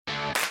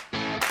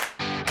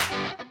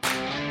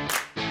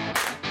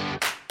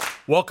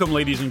Welcome,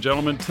 ladies and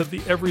gentlemen, to the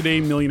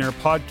Everyday Millionaire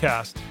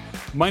Podcast.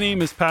 My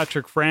name is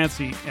Patrick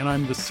Francie, and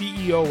I'm the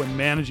CEO and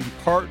managing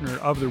partner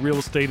of the Real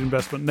Estate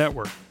Investment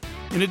Network.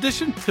 In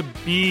addition to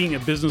being a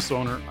business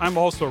owner, I'm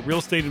also a real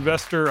estate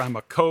investor. I'm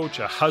a coach,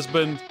 a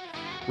husband,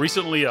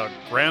 recently a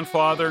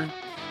grandfather.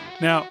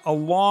 Now,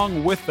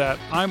 along with that,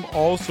 I'm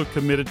also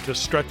committed to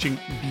stretching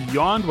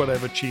beyond what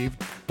I've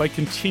achieved by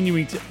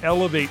continuing to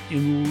elevate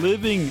in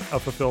living a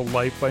fulfilled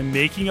life by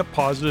making a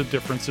positive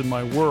difference in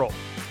my world.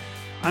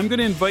 I'm going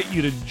to invite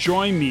you to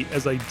join me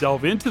as I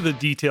delve into the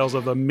details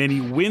of the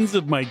many wins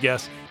of my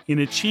guests in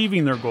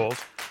achieving their goals,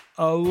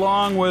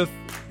 along with,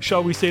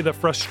 shall we say, the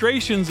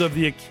frustrations of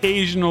the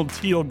occasional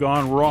deal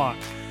gone wrong.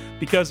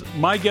 Because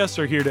my guests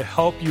are here to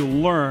help you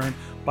learn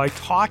by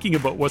talking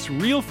about what's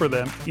real for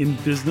them in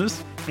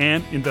business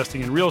and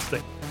investing in real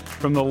estate.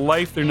 From the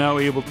life they're now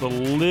able to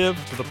live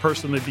to the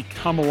person they've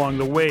become along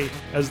the way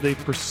as they've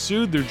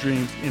pursued their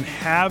dreams in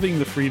having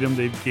the freedom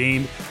they've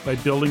gained by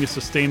building a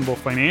sustainable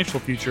financial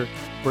future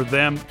for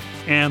them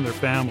and their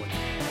family.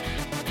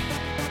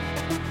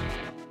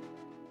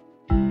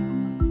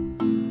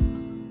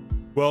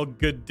 Well,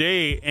 good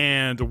day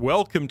and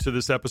welcome to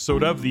this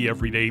episode of The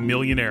Everyday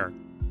Millionaire.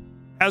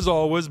 As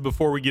always,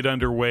 before we get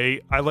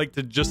underway, I like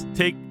to just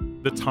take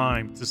the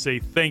time to say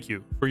thank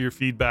you for your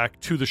feedback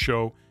to the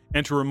show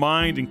and to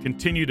remind and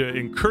continue to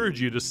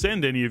encourage you to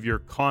send any of your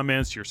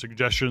comments, your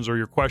suggestions, or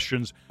your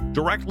questions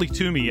directly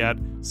to me at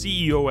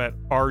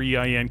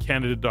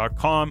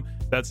ceo@reincanada.com.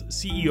 That's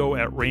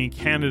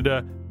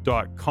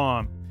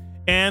ceo@reincanada.com.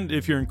 And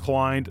if you're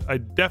inclined,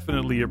 I'd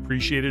definitely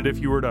appreciate it if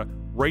you were to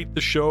rate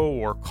the show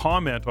or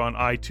comment on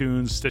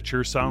iTunes,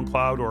 Stitcher,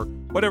 SoundCloud, or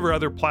whatever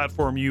other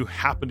platform you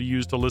happen to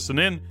use to listen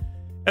in.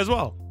 As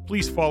well,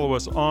 please follow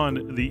us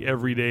on the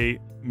Everyday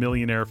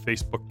Millionaire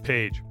Facebook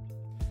page.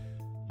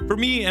 For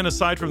me, and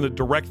aside from the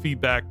direct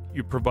feedback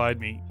you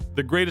provide me,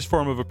 the greatest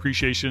form of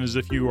appreciation is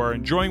if you are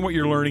enjoying what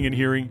you're learning and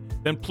hearing,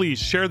 then please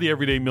share the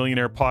Everyday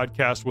Millionaire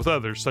podcast with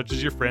others, such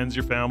as your friends,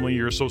 your family,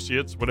 your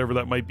associates, whatever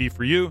that might be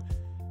for you.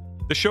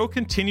 The show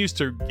continues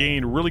to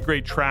gain really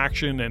great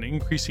traction and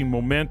increasing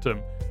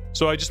momentum.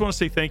 So I just want to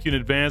say thank you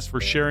in advance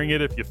for sharing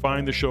it. If you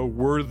find the show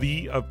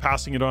worthy of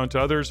passing it on to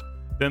others,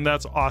 then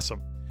that's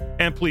awesome.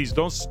 And please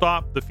don't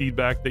stop the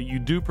feedback that you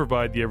do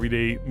provide the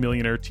Everyday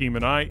Millionaire team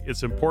and I.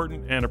 It's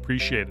important and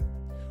appreciated.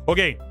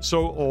 Okay,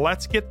 so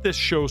let's get this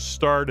show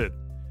started.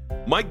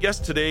 My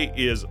guest today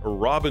is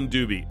Robin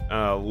Dube,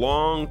 a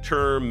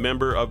long-term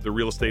member of the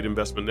Real Estate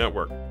Investment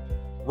Network.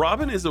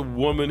 Robin is a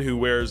woman who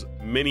wears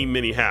many,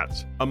 many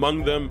hats.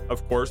 Among them,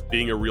 of course,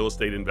 being a real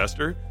estate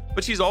investor,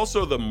 but she's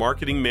also the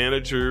marketing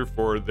manager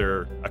for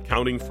their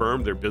accounting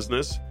firm, their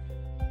business.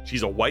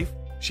 She's a wife,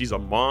 she's a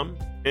mom,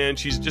 and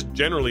she's just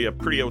generally a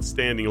pretty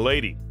outstanding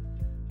lady.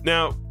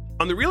 Now,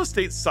 on the real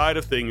estate side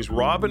of things,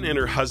 Robin and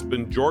her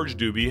husband, George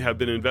Dube, have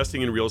been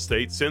investing in real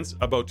estate since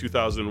about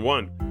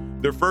 2001.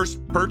 Their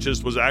first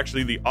purchase was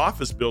actually the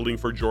office building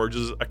for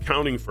George's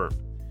accounting firm,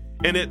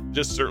 and it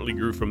just certainly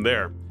grew from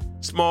there.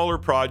 Smaller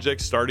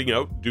projects starting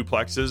out,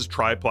 duplexes,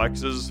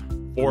 triplexes,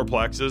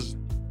 fourplexes,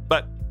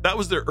 but that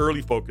was their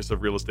early focus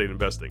of real estate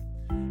investing.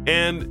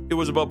 And it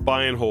was about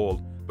buy and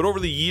hold. But over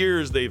the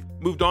years, they've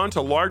moved on to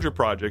larger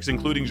projects,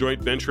 including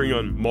joint venturing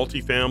on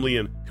multifamily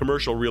and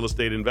commercial real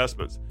estate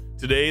investments.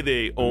 Today,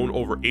 they own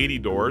over 80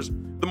 doors,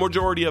 the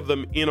majority of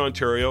them in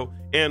Ontario,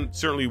 and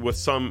certainly with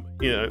some,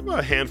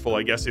 a handful,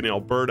 I guess, in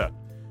Alberta.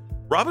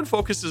 Robin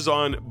focuses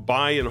on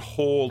buy and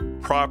hold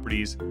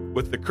properties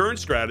with the current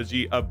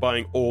strategy of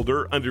buying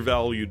older,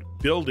 undervalued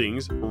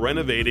buildings,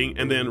 renovating,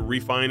 and then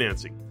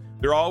refinancing.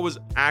 They're always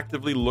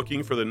actively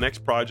looking for the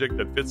next project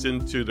that fits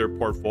into their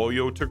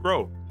portfolio to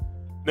grow.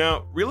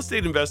 Now, real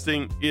estate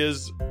investing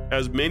is,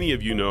 as many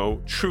of you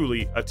know,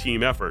 truly a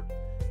team effort,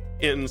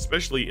 and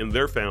especially in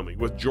their family,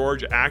 with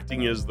George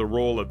acting as the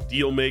role of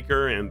deal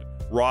maker and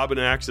Robin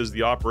acts as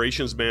the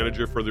operations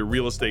manager for the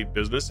real estate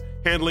business,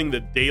 handling the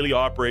daily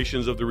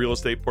operations of the real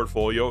estate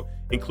portfolio,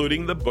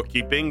 including the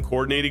bookkeeping,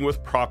 coordinating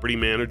with property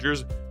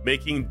managers,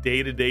 making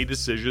day-to-day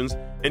decisions,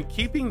 and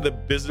keeping the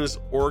business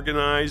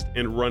organized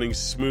and running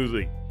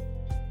smoothly.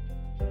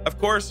 Of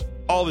course,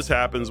 all this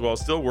happens while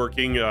still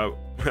working.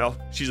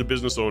 She's a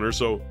business owner,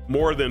 so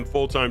more than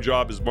full-time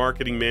job as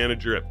marketing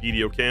manager at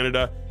BDO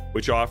Canada,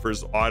 which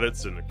offers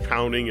audits and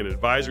accounting and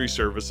advisory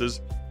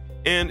services.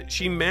 And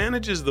she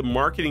manages the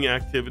marketing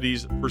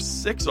activities for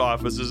 6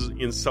 offices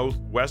in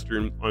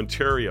southwestern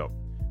Ontario.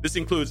 This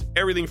includes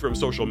everything from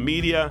social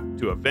media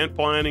to event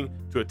planning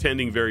to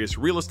attending various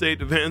real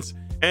estate events.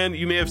 And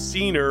you may have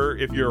seen her,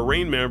 if you're a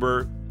RAIN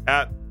member,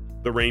 at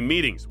the RAIN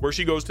meetings, where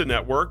she goes to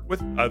network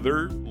with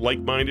other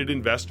like-minded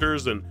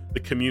investors and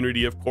the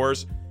community, of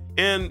course,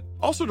 and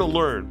also to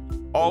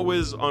learn,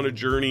 always on a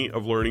journey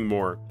of learning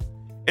more.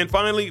 And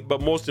finally,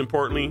 but most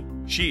importantly,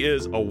 she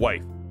is a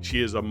wife.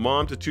 She is a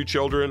mom to 2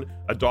 children,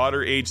 a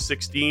daughter age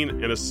 16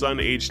 and a son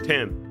age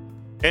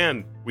 10.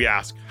 And we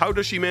ask, how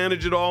does she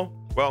manage it all?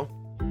 Well,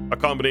 a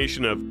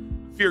combination of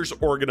fierce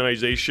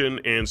organization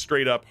and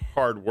straight up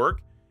hard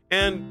work.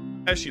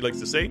 And as she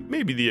likes to say,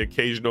 maybe the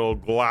occasional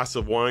glass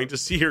of wine to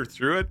see her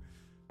through it.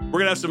 We're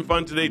going to have some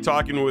fun today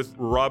talking with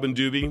Robin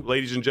Dube,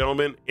 ladies and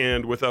gentlemen.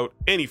 And without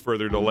any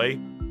further delay,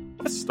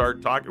 let's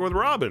start talking with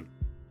Robin.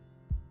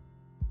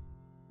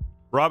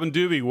 Robin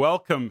Dube,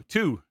 welcome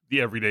to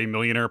the Everyday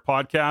Millionaire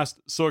podcast.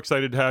 So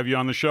excited to have you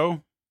on the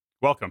show.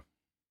 Welcome.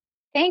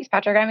 Thanks,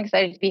 Patrick. I'm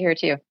excited to be here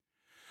too.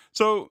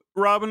 So,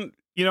 Robin,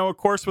 of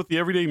course, with the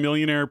Everyday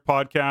Millionaire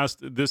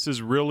podcast, this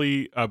is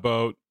really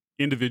about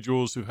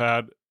individuals who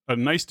had a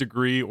nice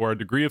degree or a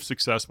degree of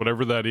success,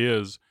 whatever that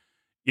is,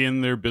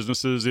 in their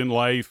businesses, in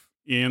life,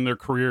 in their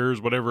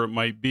careers, whatever it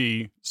might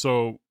be.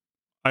 So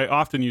I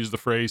often use the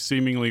phrase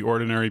seemingly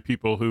ordinary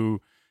people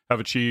who have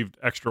achieved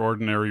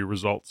extraordinary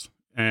results.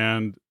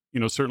 And,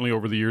 certainly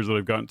over the years that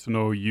I've gotten to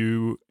know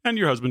you and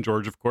your husband,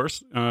 George, of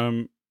course,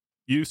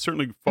 you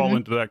certainly fall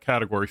into that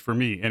category for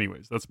me.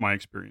 Anyways, that's my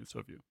experience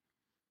of you.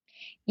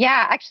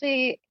 Yeah,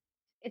 actually,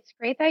 it's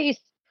great that you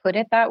put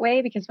it that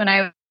way, because when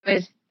I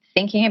was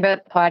thinking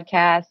about the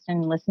podcast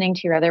and listening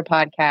to your other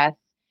podcasts,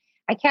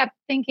 I kept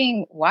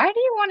thinking, why do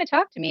you want to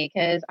talk to me?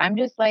 Because I'm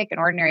just like an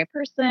ordinary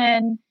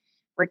person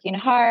working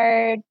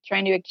hard,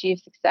 trying to achieve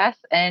success.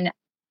 And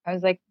I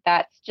was like,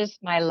 that's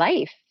just my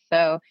life.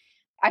 So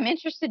I'm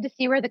interested to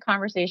see where the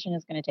conversation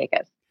is going to take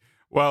us.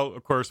 Well,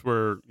 of course,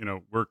 we're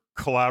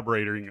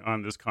collaborating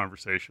on this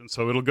conversation,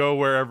 so it'll go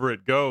wherever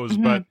it goes.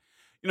 But,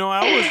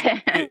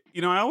 I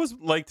always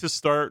like to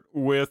start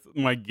with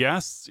my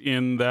guests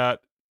in that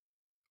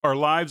our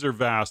lives are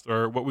vast,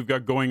 or what we've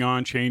got going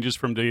on changes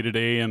from day to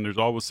day, and there's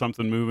always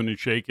something moving and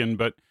shaking.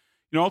 But,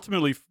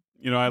 ultimately,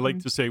 I like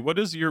to say,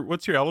 what's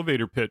your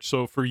elevator pitch?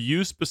 So for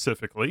you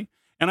specifically,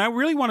 and I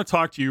really want to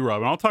talk to you,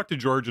 Robin. I'll talk to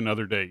George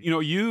another day.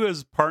 You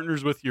as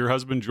partners with your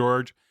husband,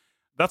 George,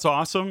 that's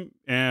awesome.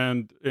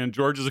 And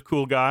George is a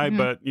cool guy,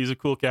 but he's a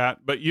cool cat,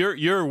 but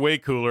you're way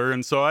cooler.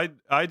 And so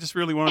I just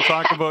really want to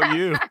talk about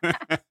you.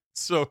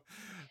 So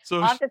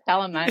I'll have to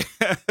tell him that.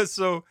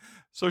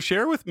 So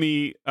share with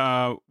me,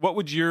 what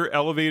would your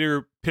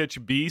elevator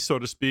pitch be, so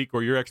to speak,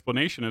 or your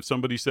explanation if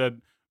somebody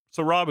said,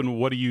 so Robin,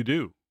 what do you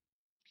do?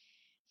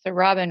 So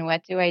Robin,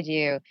 what do I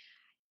do?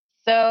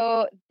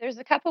 So there's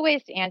a couple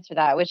ways to answer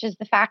that, which is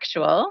the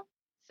factual.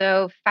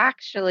 So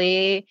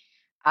factually,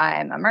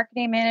 I'm a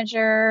marketing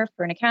manager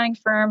for an accounting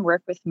firm,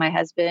 work with my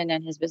husband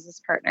and his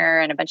business partner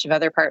and a bunch of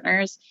other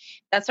partners.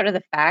 That's sort of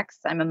the facts.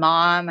 I'm a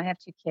mom. I have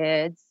 2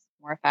 kids,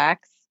 more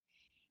facts.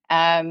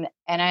 And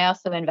I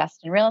also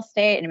invest in real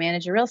estate and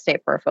manage a real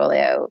estate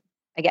portfolio.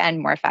 Again,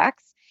 more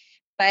facts.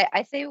 But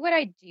I say what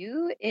I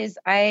do is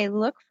I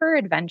look for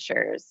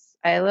adventures.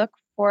 I look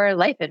for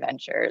life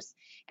adventures.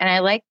 And I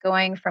like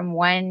going from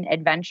one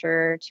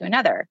adventure to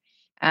another.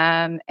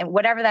 And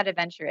whatever that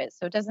adventure is.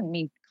 So it doesn't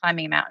mean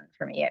climbing a mountain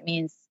for me. It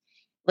means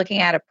looking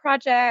at a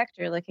project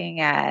or looking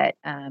at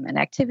an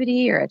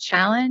activity or a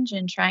challenge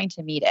and trying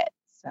to meet it.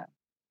 So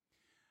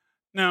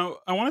now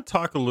I want to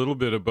talk a little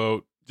bit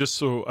about, just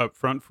so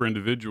upfront for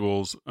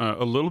individuals,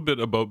 a little bit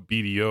about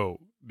BDO,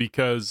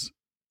 because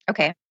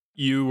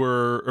you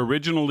were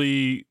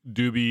originally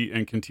Dube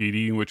and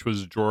Catini, which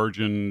was George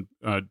and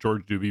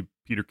George Dube,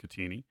 Peter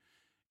Catini,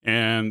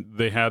 and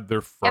they had their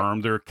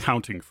firm, their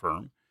accounting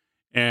firm.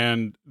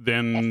 And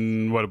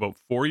then, about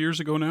 4 years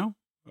ago now,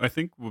 I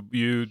think,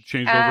 you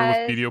changed over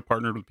with BDO,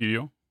 partnered with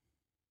BDO?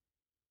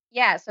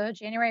 Yeah, so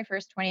January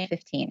 1st,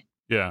 2015.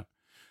 Yeah.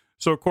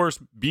 So, of course,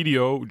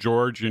 BDO,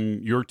 George,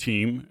 and your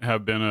team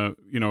have been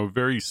a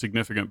very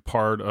significant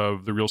part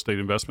of the real estate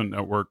investment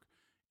network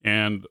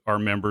and our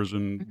members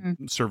and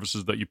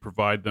services that you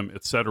provide them,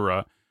 et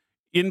cetera.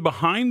 In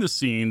behind the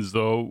scenes,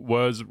 though,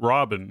 was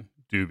Robin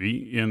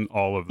Dube in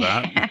all of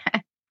that.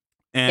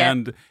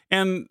 And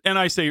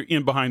I say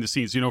in behind the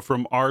scenes,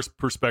 from our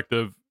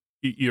perspective,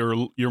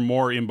 you're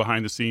more in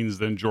behind the scenes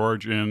than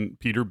George and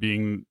Peter,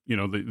 being,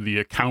 the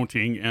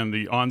accounting and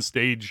the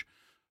onstage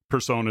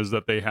personas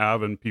that they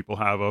have and people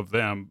have of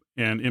them.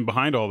 And in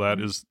behind all that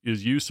is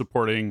you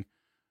supporting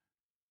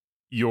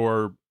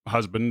your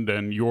husband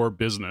and your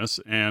business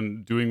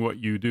and doing what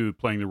you do,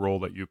 playing the role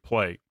that you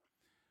play.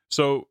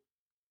 So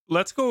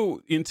let's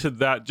go into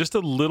that just a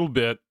little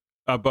bit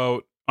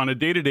about, on a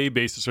day-to-day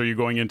basis, are you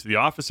going into the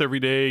office every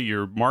day?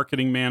 You're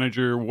marketing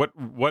manager. What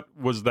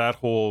was that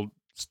whole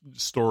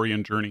story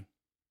and journey?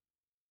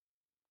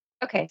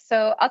 Okay,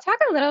 so I'll talk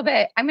a little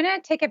bit. I'm going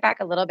to take it back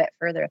a little bit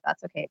further, if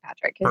that's okay,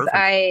 Patrick. Because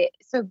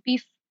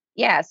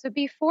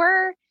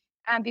before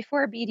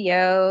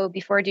BDO,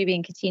 before Dube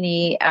and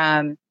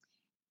Catini,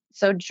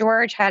 so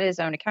George had his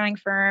own accounting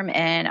firm,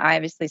 and I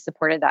obviously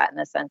supported that in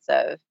the sense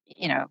of,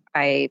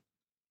 I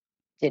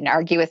didn't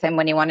argue with him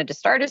when he wanted to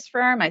start his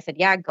firm. I said,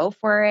 yeah, go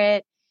for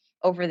it.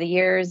 Over the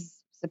years,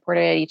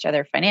 supported each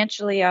other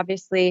financially,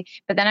 obviously.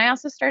 But then I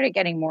also started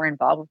getting more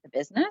involved with the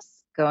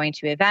business, going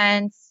to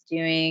events,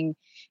 doing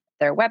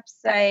their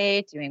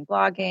website, doing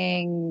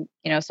blogging,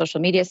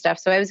 social media stuff.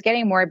 So I was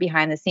getting more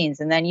behind the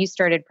scenes. And then you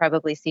started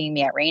probably seeing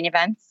me at RAIN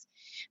events,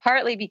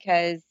 partly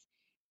because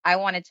I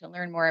wanted to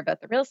learn more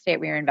about the real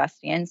estate we were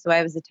investing in. So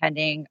I was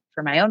attending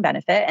for my own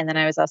benefit. And then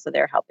I was also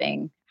there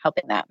helping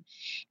them.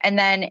 And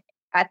then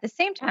at the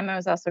same time, I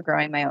was also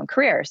growing my own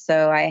career.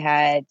 So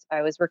I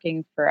was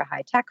working for a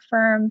high tech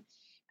firm.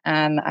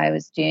 I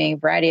was doing a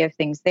variety of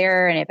things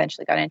there, and I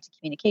eventually got into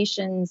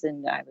communications,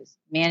 and I was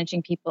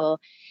managing people.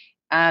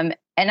 And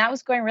that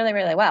was going really,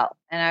 really well,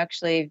 and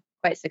actually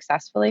quite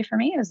successfully for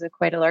me. It was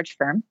quite a large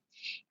firm.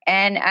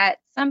 And at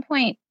some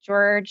point,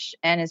 George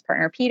and his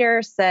partner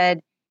Peter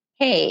said,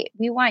 "Hey,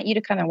 we want you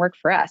to come and work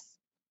for us."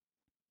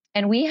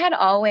 And we had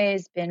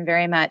always been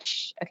very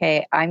much,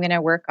 okay, I'm going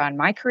to work on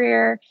my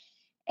career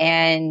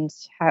and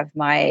have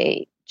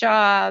my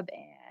job.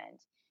 And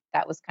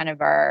that was kind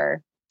of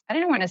our, I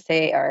don't want to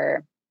say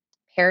our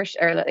parish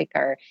or like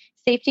our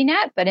safety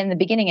net, but in the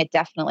beginning, it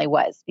definitely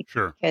was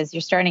Sure. because you're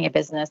starting a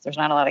business. There's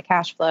not a lot of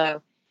cash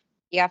flow.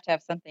 You have to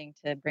have something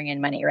to bring in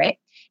money, right?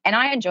 And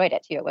I enjoyed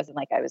it too. It wasn't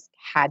like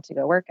had to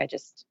go work.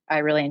 I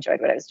really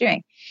enjoyed what I was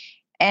doing.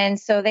 And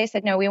so they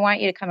said, "No, we want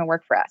you to come and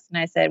work for us." And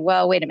I said,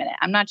 "Well, wait a minute.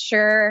 I'm not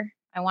sure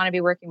I want to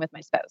be working with my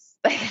spouse.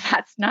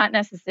 That's not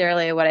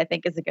necessarily what I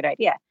think is a good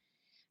idea."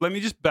 Let me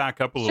just back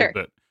up a little Sure.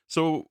 bit.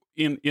 So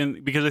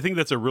in because I think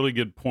that's a really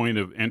good point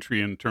of entry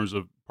in terms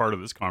of part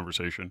of this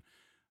conversation.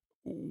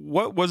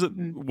 What was it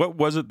Mhm. what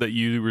was it that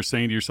you were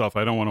saying to yourself,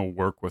 I don't want to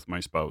work with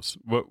my spouse?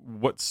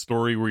 What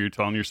story were you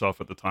telling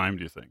yourself at the time,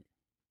 do you think?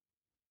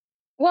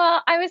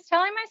 Well, I was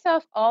telling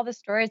myself all the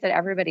stories that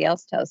everybody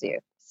else tells you.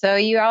 So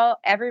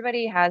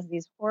everybody has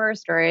these horror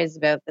stories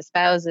about the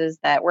spouses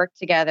that work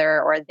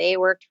together or they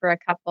worked for a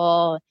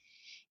couple.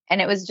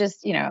 And it was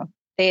just,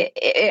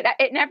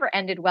 it never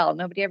ended well.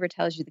 Nobody ever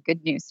tells you the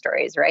good news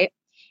stories, right?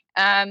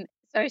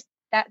 So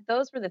that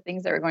those were the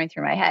things that were going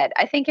through my head.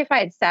 I think if I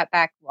had sat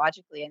back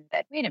logically and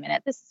said, "Wait a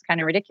minute, this is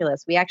kind of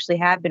ridiculous. We actually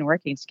have been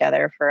working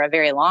together for a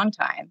very long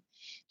time,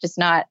 just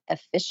not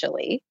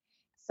officially.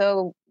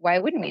 So why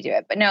wouldn't we do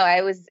it?" But no,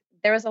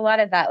 there was a lot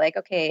of that, like,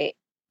 okay,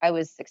 I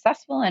was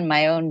successful in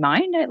my own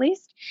mind, at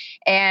least,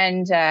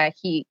 and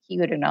he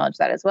would acknowledge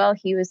that as well.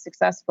 He was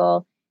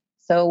successful.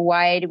 So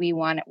why do I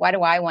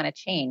want to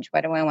change?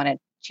 Why do I want to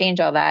change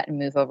all that and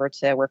move over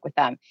to work with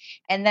them?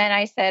 And then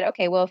I said,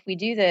 okay, well, if we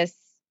do this,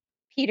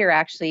 Peter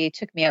actually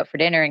took me out for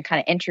dinner and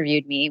kind of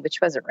interviewed me, which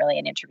wasn't really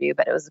an interview,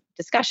 but it was a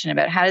discussion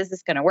about how is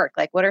this going to work?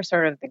 Like, what are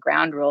sort of the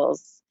ground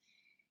rules?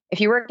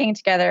 If you're working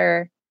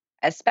together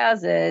as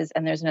spouses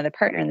and there's another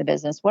partner in the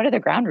business, what are the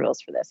ground rules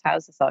for this? How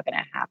is this all going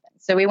to happen?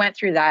 So we went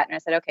through that and I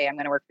said, okay, I'm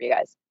going to work for you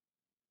guys.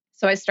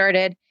 So I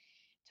started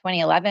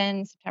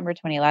 2011, September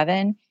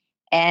 2011,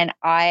 and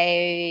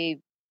I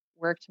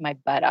worked my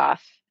butt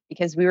off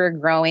because we were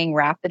growing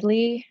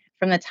rapidly.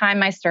 From the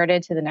time I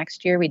started to the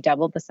next year, we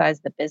doubled the size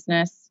of the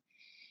business.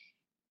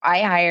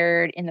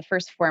 In the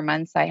first 4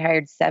 months, I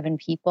hired 7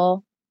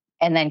 people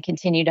and then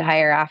continued to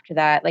hire after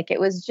that. Like it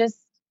was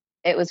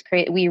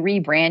great. We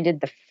rebranded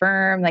the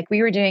firm. Like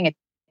we were doing a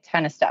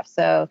ton of stuff.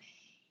 So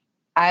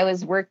I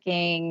was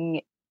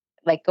working,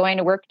 like going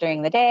to work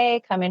during the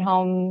day, coming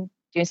home,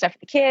 doing stuff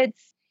with the kids.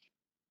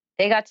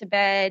 They got to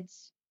bed.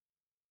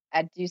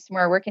 I'd do some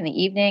more work in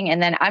the evening.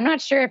 And then I'm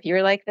not sure if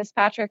you're like this,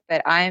 Patrick,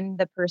 but I'm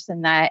the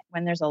person that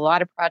when there's a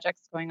lot of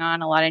projects going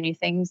on, a lot of new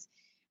things,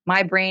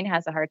 my brain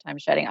has a hard time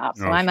shutting off.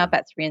 So Oh, I'm up sure.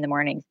 at 3 in the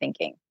morning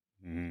thinking.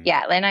 Mhm.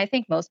 Yeah. And I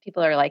think most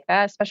people are like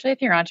that, especially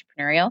if you're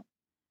entrepreneurial.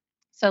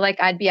 So like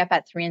I'd be up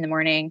at 3 in the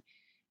morning.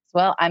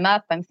 Well, I'm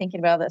up, I'm thinking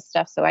about all this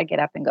stuff. So I get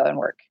up and go and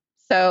work.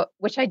 So,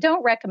 which I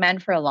don't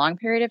recommend for a long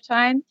period of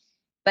time,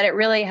 but it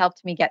really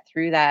helped me get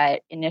through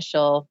that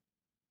initial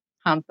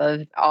hump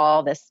of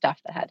all this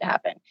stuff that had to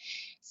happen.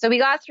 So we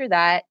got through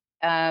that.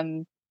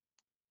 And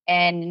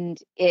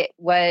it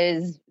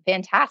was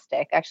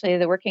fantastic. Actually,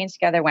 the working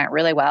together went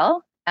really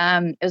well.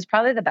 It was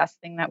probably the best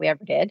thing that we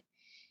ever did.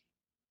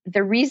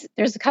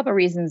 There's a couple of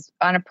reasons.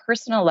 On a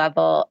personal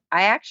level,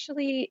 I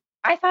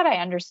thought I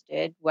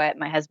understood what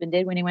my husband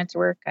did when he went to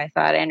work. I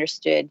thought I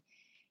understood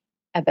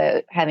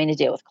about having to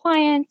deal with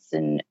clients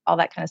and all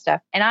that kind of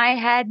stuff. And I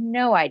had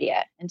no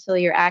idea until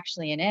you're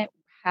actually in it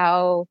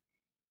how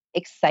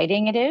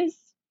exciting it is,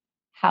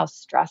 how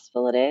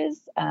stressful it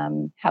is,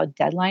 how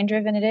deadline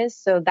driven it is.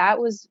 So that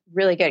was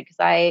really good because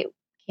I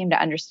came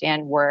to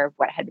understand more of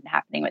what had been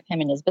happening with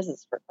him and his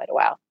business for quite a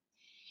while.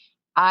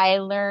 I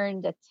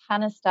learned a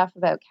ton of stuff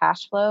about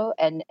cash flow.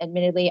 And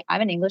admittedly,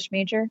 I'm an English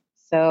major,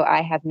 so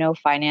I have no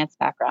finance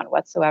background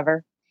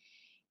whatsoever.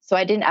 So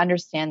I didn't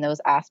understand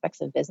those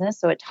aspects of business.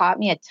 So it taught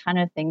me a ton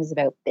of things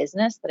about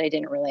business that I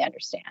didn't really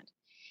understand.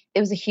 It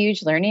was a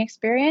huge learning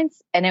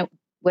experience and it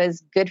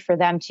was good for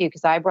them too,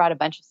 because I brought a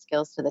bunch of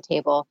skills to the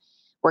table.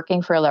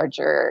 Working for a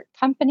larger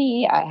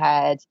company, I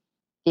had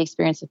the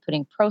experience of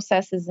putting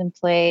processes in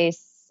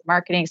place,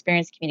 marketing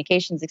experience,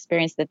 communications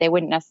experience that they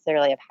wouldn't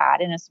necessarily have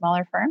had in a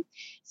smaller firm.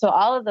 So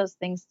all of those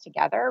things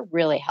together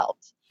really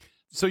helped.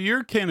 So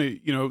you're kind of,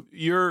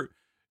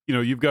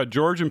 you've got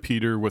George and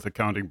Peter with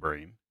accounting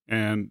brain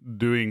and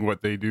doing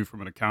what they do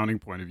from an accounting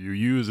point of view.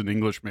 You as an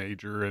English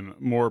major and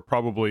more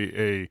probably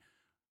a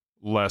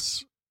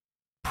less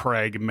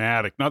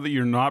pragmatic, not that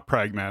you're not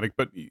pragmatic,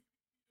 but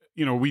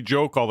we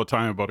joke all the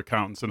time about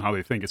accountants and how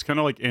they think. It's kind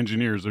of like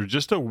engineers. There's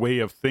just a way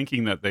of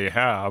thinking that they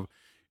have.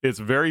 It's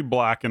very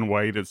black and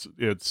white. It's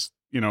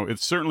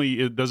certainly,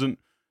 it doesn't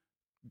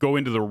go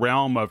into the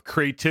realm of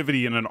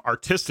creativity in an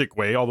artistic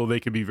way, although they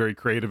can be very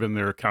creative in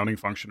their accounting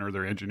function or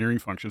their engineering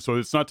function. So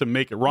it's not to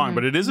make it wrong,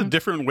 but it is a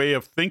different way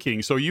of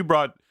thinking. So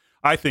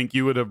I think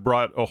you would have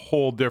brought a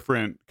whole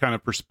different kind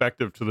of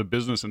perspective to the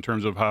business in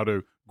terms of how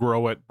to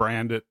grow it,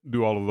 brand it,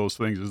 do all of those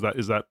things. Is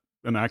that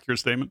an accurate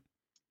statement?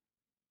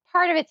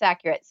 Part of it's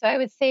accurate. So I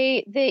would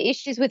say the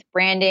issues with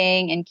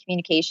branding and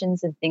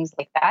communications and things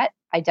like that,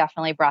 I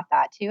definitely brought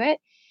that to it.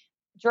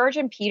 George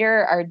and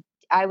Peter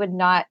I would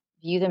not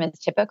view them as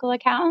typical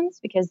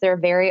accountants because they're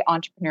very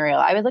entrepreneurial.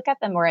 I would look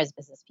at them more as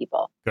business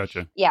people.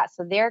 Gotcha. Yeah.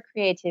 So their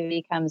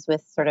creativity comes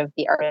with sort of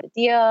the art of the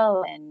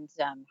deal and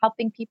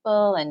helping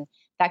people and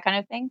that kind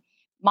of thing.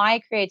 My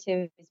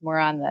creativity is more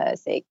on the,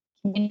 say,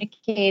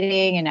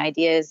 communicating and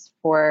ideas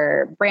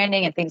for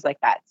branding and things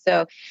like that.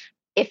 So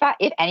if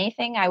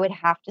anything, I would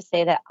have to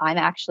say that I'm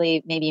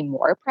actually maybe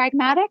more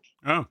pragmatic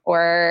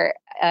or,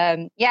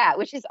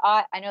 which is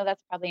odd. I know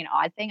that's probably an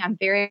odd thing. I'm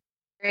very,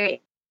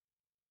 very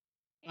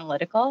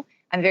analytical.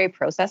 I'm very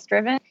process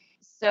driven.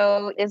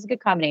 So it's a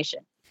good combination.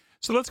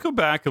 So let's go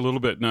back a little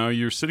bit now.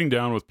 You're sitting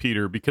down with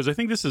Peter because I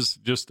think this is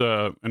just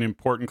an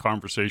important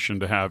conversation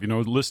to have.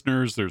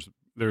 Listeners,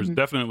 there's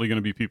definitely going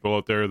to be people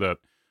out there that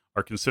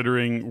are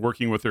considering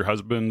working with their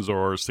husbands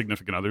or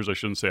significant others. I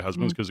shouldn't say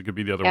husbands because it could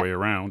be the other way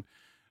around.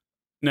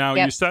 Now,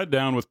 you sat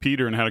down with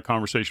Peter and had a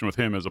conversation with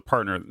him as a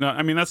partner. Now,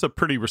 I mean, that's a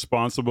pretty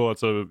responsible,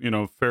 it's a,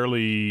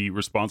 fairly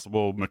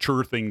responsible,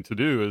 mature thing to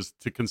do, is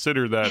to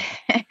consider that,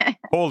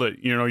 hold it,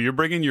 you're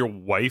bringing your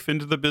wife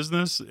into the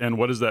business. And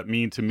what does that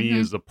mean to me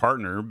as a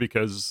partner?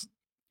 Because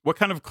what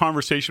kind of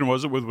conversation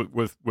was it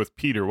with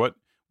Peter? What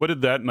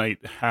did that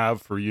night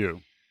have for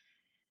you?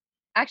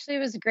 Actually, it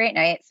was a great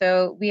night.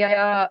 So we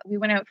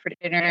went out for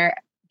dinner,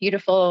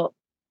 beautiful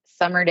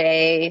summer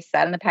day,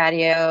 sat on the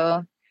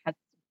patio,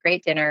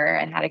 great dinner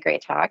and had a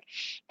great talk.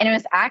 And it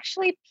was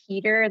actually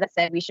Peter that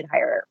said we should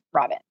hire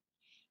Robin.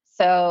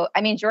 So,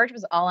 I mean, George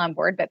was all on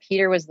board, but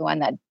Peter was the one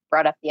that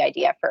brought up the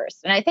idea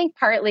first. And I think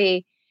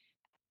partly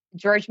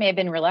George may have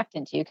been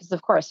reluctant to, because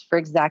of course, for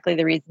exactly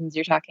the reasons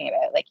you're talking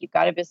about, like you've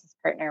got a business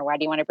partner. Why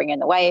do you want to bring in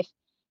the wife?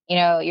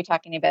 You're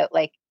talking about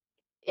like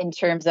in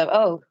terms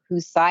of,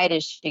 whose side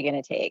is she going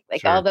to take?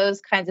 Like all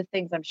those kinds of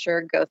things I'm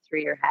sure go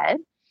through your head.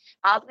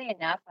 Oddly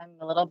enough, I'm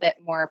a little bit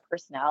more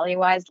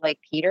personality-wise like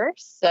Peter.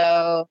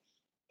 So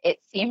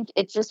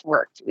it just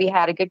worked. We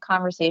had a good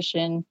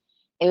conversation.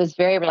 It was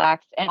very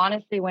relaxed. And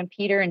honestly, when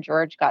Peter and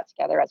George got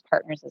together as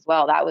partners as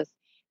well,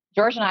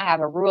 George and I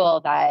have a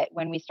rule that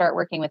when we start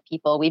working with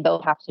people, we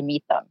both have to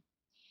meet them.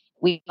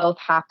 We both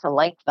have to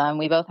like them.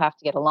 We both have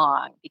to get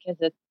along because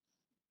it's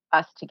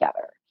us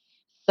together.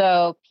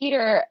 So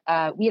Peter,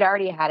 we'd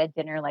already had a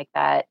dinner like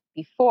that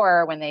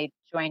before when they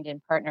joined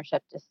in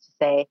partnership just to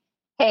say,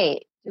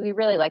 hey, do we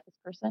really like this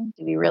person?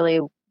 Do we really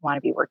want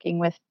to be working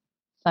with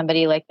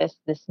somebody like this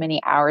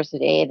many hours a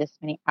day, this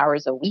many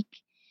hours a week?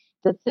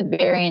 So it's a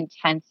very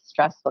intense,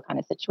 stressful kind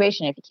of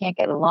situation. If you can't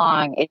get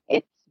along,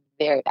 it's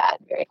very bad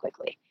very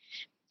quickly.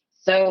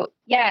 So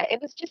yeah,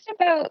 it was just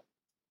about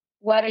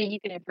what are you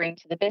going to bring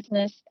to the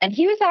business? And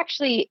he was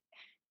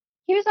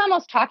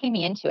almost talking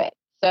me into it.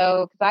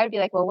 So, because I would be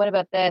like, well, what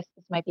about this?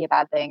 This might be a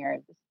bad thing, or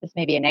this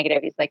may be a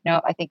negative. He's like,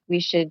 no, I think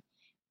we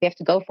have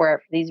to go for it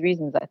for these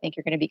reasons. I think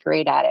you're going to be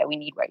great at it. We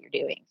need what you're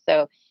doing.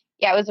 So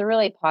yeah, it was a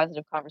really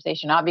positive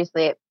conversation.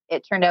 Obviously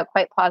it turned out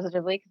quite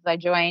positively because I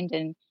joined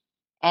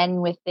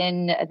and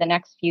within the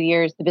next few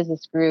years, the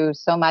business grew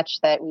so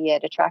much that we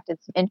had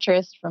attracted some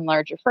interest from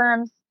larger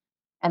firms.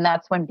 And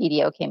that's when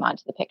BDO came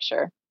onto the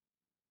picture.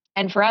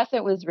 And for us,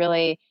 it was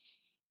really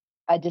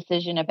a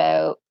decision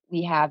about,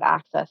 we have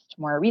access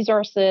to more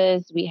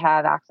resources. We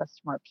have access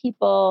to more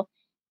people.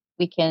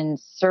 We can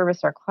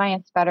service our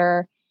clients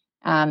better.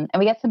 And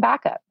we get some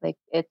backup. Like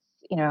it's,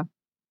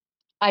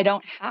 I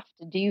don't have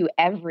to do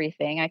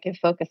everything. I can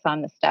focus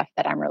on the stuff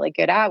that I'm really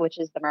good at, which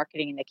is the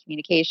marketing and the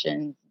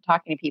communications,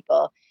 talking to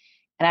people.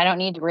 And I don't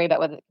need to worry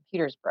about whether the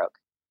computer's broke.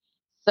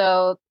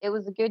 So it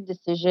was a good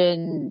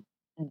decision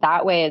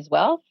that way as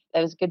well. It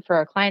was good for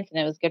our clients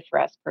and it was good for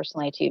us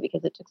personally too,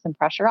 because it took some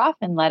pressure off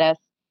and let us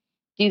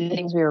do the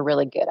things we were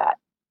really good at.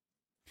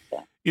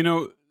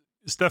 So.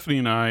 Stephanie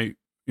and I,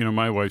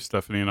 my wife,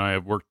 Stephanie, and I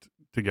have worked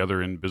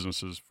together in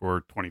businesses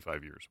for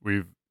 25 years.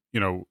 We've,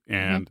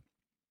 and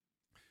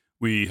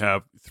we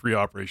have 3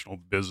 operational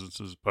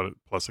businesses,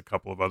 plus a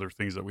couple of other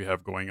things that we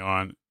have going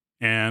on.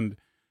 And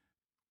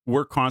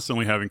we're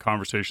constantly having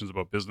conversations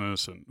about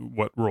business and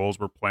what roles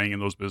we're playing in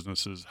those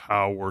businesses,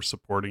 how we're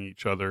supporting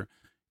each other.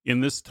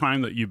 In this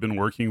time that you've been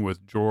working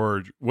with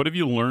George, what have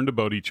you learned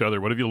about each other?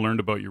 What have you learned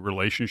about your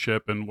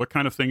relationship? And what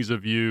kind of things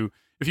have you,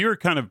 if you were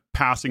kind of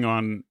passing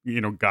on,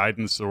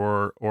 guidance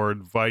or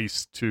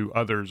advice to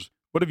others,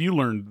 what have you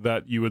learned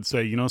that you would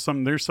say,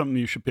 there's something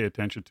you should pay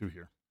attention to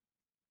here?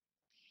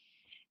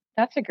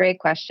 That's a great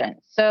question.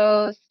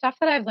 So stuff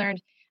that I've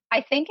learned,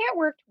 I think it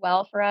worked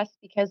well for us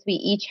because we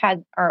each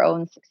had our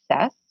own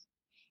success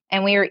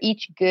and we were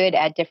each good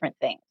at different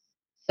things.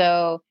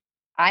 So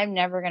I'm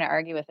never going to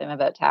argue with him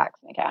about tax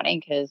and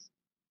accounting because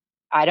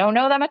I don't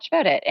know that much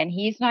about it. And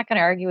he's not going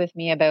to argue with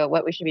me about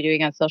what we should be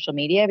doing on social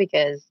media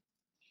because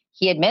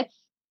he admits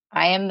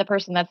I am the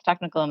person that's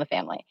technical in the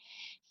family.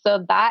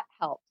 So that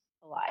helps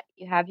a lot.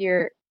 You have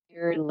your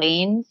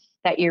lanes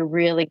that you're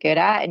really good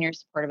at and you're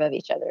supportive of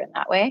each other in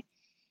that way.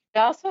 It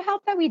also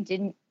helped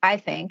that I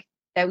think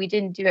that we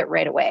didn't do it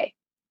right away.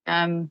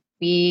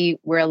 We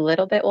were a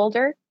little bit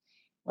older,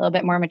 a little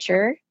bit more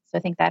mature. So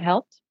I think that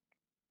helped.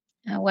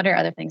 What are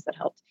other things that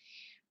helped?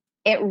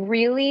 It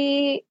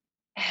really,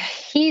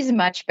 he's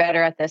much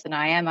better at this than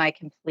I am. I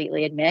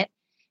completely admit.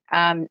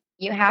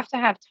 You have to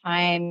have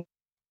time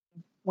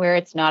where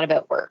it's not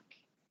about work.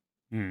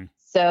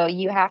 So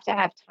you have to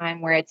have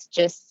time where it's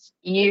just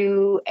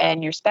you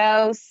and your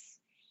spouse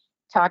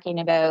talking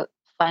about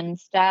fun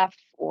stuff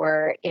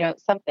or,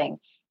 something.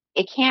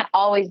 It can't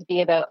always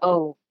be about,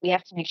 oh, we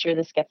have to make sure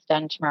this gets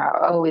done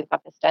tomorrow. Oh, we've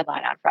got this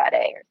deadline on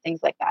Friday or things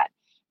like that.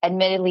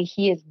 Admittedly,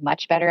 he is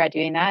much better at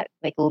doing that,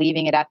 like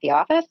leaving it at the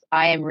office.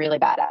 I am really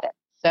bad at it.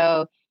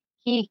 So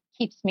he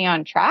keeps me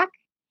on track.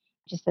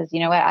 Just says, you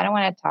know what, I don't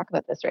want to talk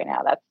about this right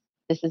now.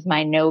 This is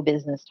my no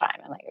business time.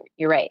 I'm like,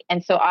 you're right.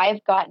 And so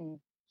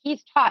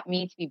he's taught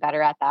me to be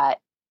better at that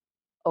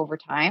over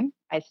time.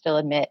 I still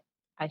admit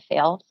I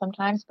fail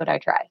sometimes, but I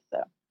try.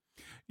 So.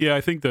 Yeah,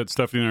 I think that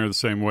Stephanie and I are the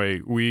same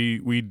way.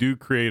 We do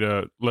create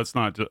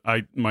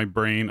my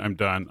brain, I'm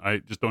done. I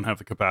just don't have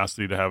the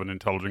capacity to have an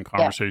intelligent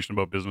conversation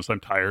about business.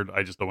 I'm tired.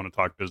 I just don't want to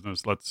talk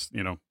business. Let's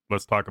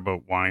talk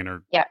about wine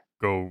or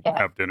go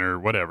have dinner,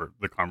 whatever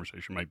the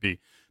conversation might be.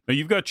 Now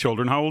you've got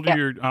children. How old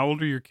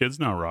are your kids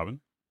now,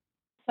 Robin?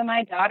 So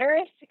my daughter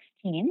is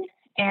 16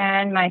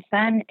 and my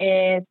son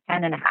is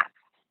 10 and a half.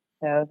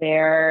 So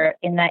they're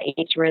in that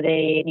age where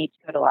they need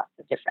to go to lots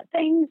of different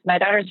things. My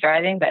daughter's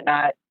driving, but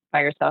not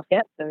by herself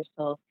yet. So we're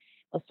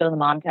still in the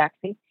mom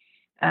taxi.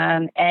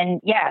 So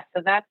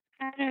that's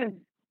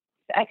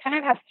I kind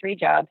of have 3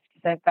 jobs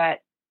because I've got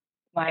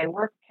my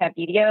work at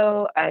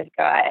BDO, I've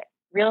got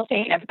real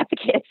estate, and I've got the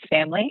kids'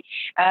 family.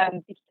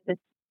 Because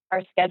it's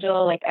our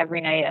schedule, like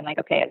every night, I'm like,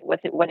 okay, what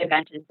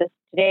event is this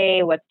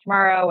today? What's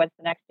tomorrow? What's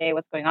the next day?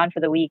 What's going on for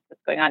the week?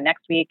 What's going on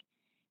next week?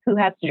 Who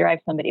has to drive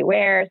somebody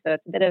where? So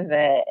it's a bit of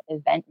an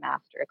event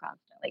master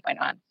constantly going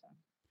on. So.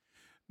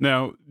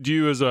 Now,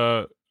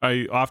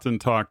 I often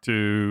talk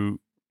to,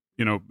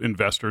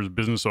 investors,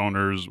 business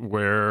owners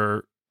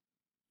where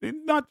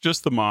not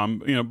just the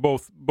mom,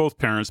 both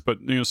parents, but,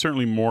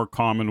 certainly more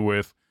common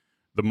with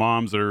the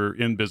moms that are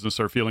in business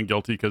are feeling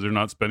guilty because they're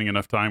not spending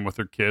enough time with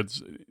their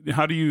kids.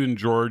 How do you and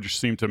George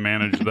seem to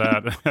manage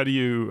that? How do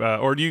you,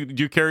 or do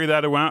you carry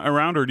that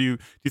around, or do you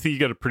think you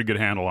got a pretty good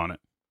handle on it?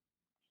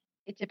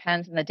 It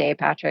depends on the day,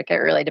 Patrick. It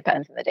really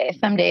depends on the day.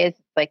 Some days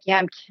it's like, yeah,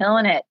 I'm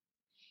killing it.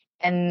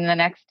 And the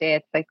next day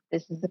it's like,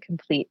 this is a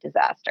complete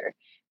disaster.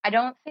 I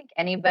don't think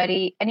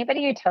anybody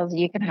who tells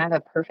you can have a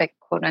perfect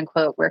quote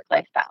unquote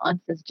work-life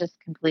balance is just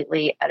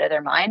completely out of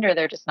their mind, or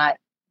they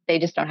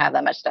just don't have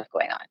that much stuff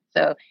going on.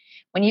 So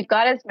when you've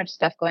got as much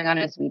stuff going on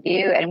as we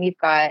do, and we've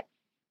got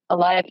a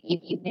lot of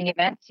evening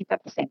events, you've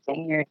got the same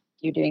thing.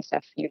 You're doing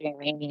stuff, you're doing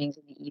rain meetings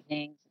in the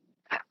evenings.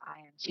 I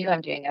am too. I'm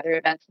doing other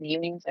events in the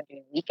evenings. I'm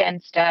doing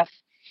weekend stuff.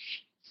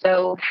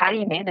 So how do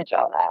you manage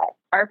all that?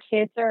 Our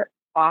kids are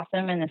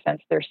awesome in the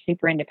sense they're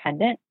super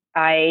independent.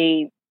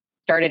 I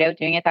started out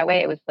doing it that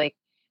way. It was like,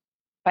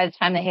 by the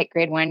time they hit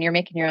grade 1, you're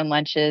making your own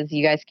lunches.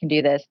 You guys can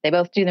do this. They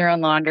both do their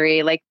own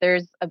laundry. Like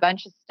there's a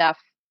bunch of stuff,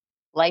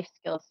 life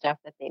skill stuff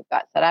that they've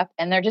got set up,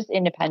 and they're just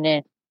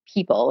independent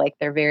people. Like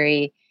they're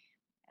very,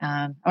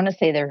 I want to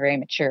say they're very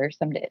mature.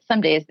 Some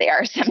days they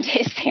are, some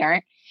days they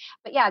aren't.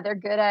 But yeah, they're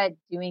good at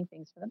doing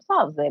things for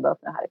themselves. They both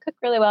know how to cook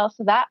really well.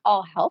 So that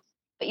all helps,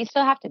 but you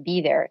still have to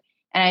be there.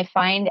 And I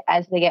find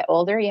as they get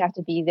older, you have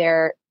to be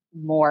there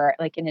more,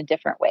 like in a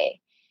different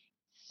way.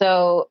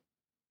 So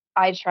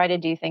I try to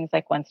do things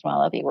like once in a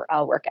while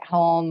I'll work at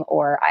home,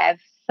 or I have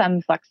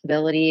some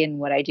flexibility in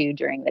what I do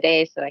during the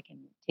day so I can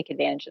take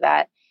advantage of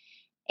that.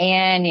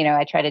 And,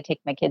 I try to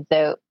take my kids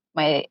out.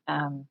 My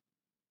son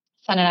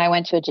and I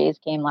went to a Jays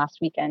game last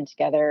weekend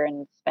together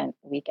and spent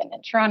the weekend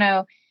in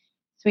Toronto.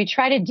 So we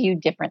try to do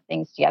different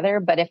things together.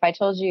 But if I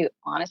told you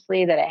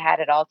honestly that I had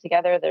it all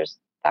together,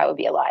 that would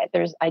be a lie.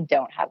 I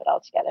don't have it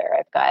all together.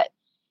 I've got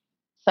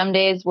some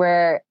days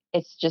where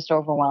it's just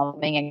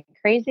overwhelming and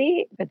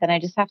crazy, but then I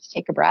just have to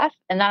take a breath.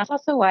 And that's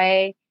also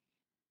why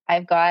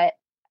I've got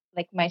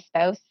like my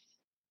spouse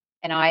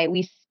and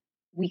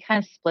we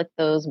kind of split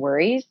those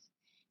worries.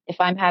 If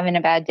I'm having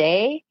a bad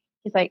day,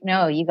 he's like,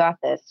 no, you got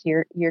this.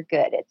 You're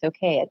good. It's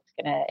okay.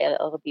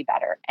 It'll be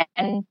better.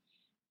 And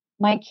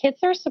my kids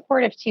are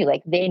supportive too.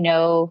 Like they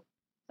know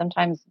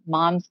sometimes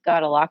mom's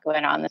got a lot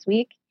going on this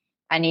week.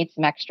 I need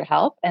some extra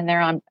help, and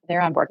they're on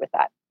board with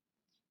that.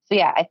 So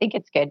yeah, I think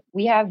it's good.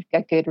 We have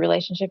a good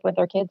relationship with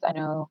our kids.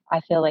 I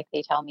feel like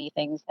they tell me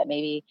things that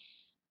maybe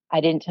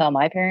I didn't tell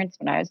my parents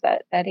when I was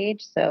that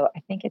age. So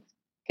I think it's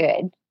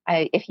good.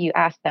 If you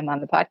ask them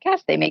on the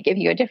podcast, they may give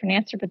you a different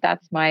answer, but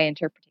that's my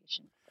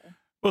interpretation. So.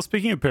 Well,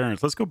 speaking of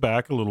parents, let's go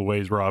back a little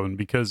ways, Robin,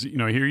 because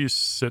here you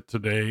sit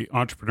today,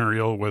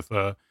 entrepreneurial with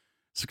a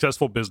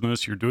successful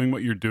business. You're doing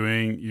what you're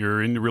doing.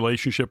 You're in a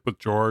relationship with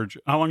George.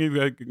 How long have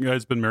you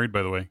guys been married,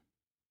 by the way?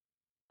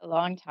 A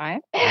long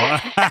time. Oh,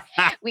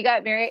 We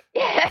got married.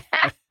 We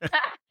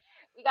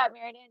got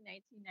married in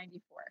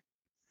 1994.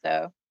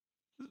 So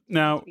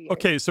now, 22 years.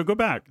 okay, so go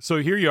back. So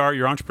here you are,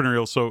 you're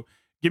entrepreneurial. So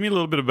give me a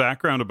little bit of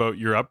background about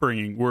your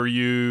upbringing. Were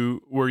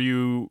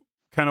you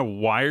kind of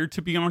wired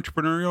to be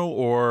entrepreneurial,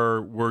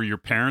 or were your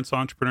parents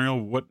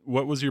entrepreneurial?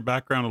 What was your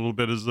background a little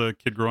bit as a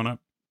kid growing up?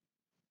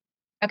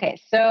 Okay,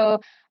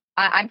 so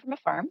I'm from a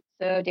farm,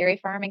 so dairy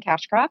farm and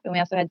cash crop, and we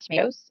also had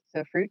tomatoes,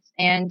 so fruits.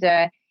 And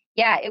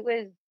yeah, it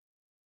was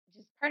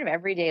just part of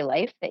everyday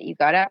life that you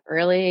got up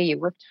early, you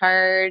worked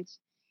hard.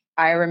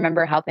 I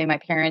remember helping my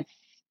parents.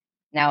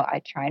 Now,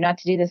 I try not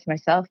to do this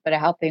myself, but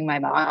helping my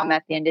mom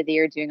at the end of the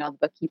year doing all the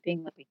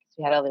bookkeeping, like, because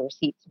we had all the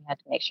receipts and we had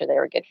to make sure they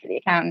were good for the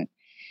accountant.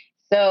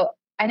 So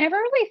I never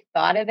really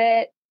thought of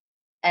it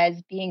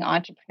as being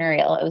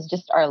entrepreneurial. It was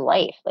just our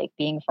life, like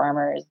being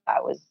farmers.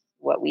 That was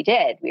what we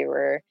did.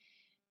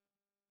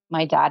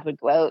 My dad would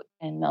go out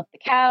and milk the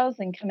cows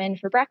and come in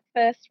for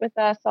breakfast with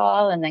us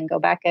all, and then go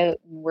back out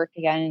and work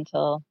again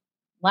until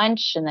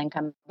lunch, and then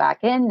come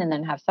back in and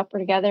then have supper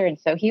together. And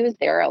so he was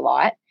there a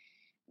lot.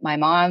 My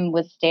mom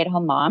was a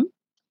stay-at-home mom,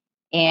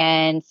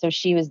 and so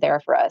she was there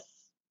for us,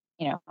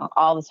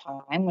 all the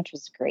time, which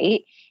was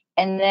great.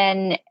 And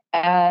then,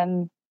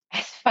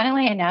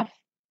 funnily enough,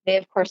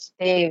 they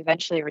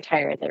eventually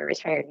retired. They're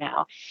retired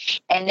now,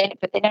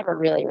 but they never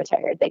really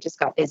retired. They just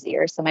got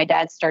busier. So my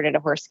dad started a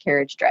horse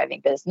carriage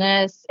driving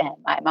business, and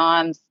my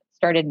mom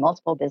started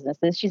multiple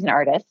businesses. She's an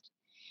artist,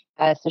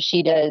 so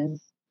she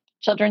does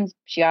children's.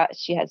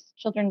 She has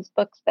children's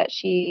books that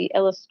she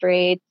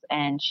illustrates,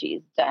 and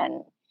she's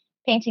done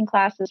painting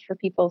classes for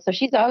people. So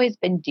she's always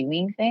been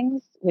doing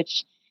things,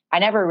 which I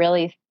never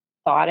really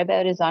thought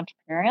about as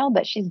entrepreneurial,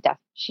 but she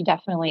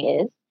definitely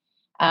is.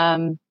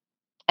 And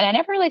I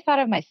never really thought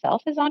of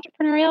myself as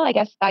entrepreneurial. I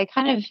guess I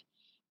kind of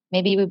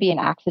maybe would be an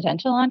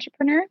accidental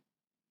entrepreneur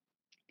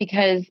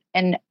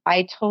and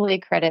I totally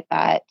credit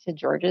that to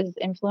George's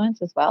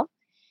influence as well,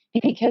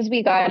 because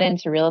we got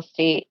into real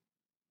estate.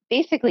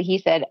 Basically, he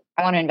said,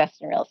 I want to invest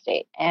in real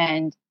estate.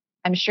 And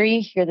I'm sure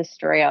you hear this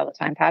story all the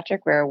time,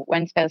 Patrick, where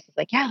one spouse is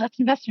like, yeah, let's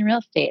invest in real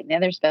estate. And the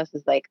other spouse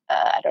is like,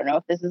 I don't know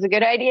if this is a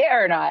good idea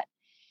or not.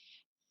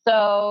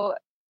 So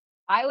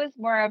I was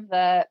more of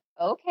the,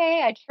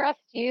 okay, I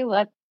trust you.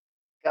 Let's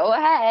go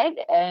ahead.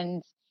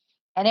 And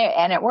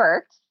it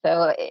worked.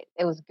 So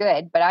it was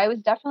good. But I was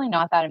definitely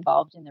not that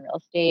involved in the real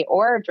estate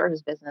or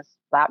George's business,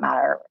 for that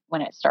matter,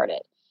 when it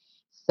started.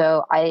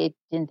 So I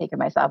didn't think of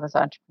myself as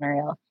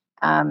entrepreneurial.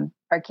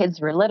 Our kids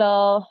were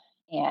little,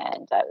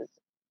 and I was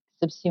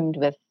subsumed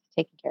with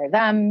taking care of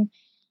them.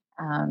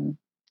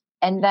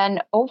 And then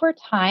over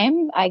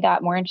time, I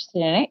got more interested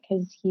in it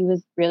because he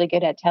was really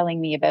good at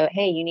telling me about,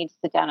 hey, you need to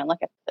sit down and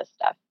look at this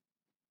stuff.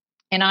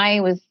 And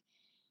I was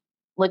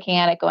looking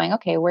at it going,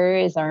 okay, where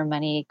is our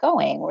money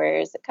going? Where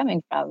is it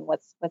coming from?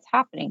 What's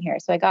happening here?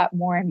 So I got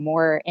more and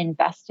more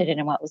invested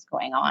in what was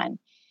going on.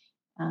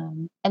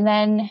 And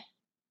then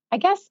I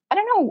guess, I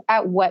don't know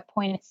at what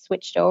point it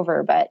switched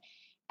over, but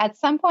at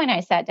some point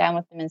I sat down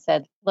with them and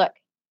said, look,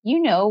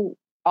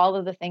 all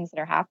of the things that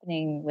are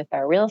happening with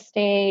our real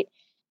estate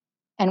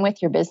and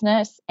with your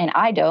business, and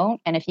I don't.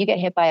 And if you get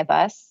hit by a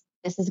bus,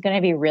 this is going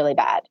to be really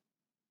bad.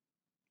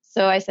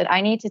 So I said,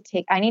 I need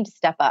to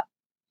step up.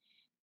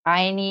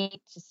 I need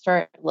to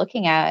start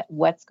looking at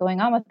what's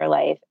going on with our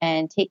life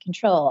and take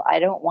control. I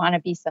don't want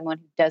to be someone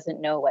who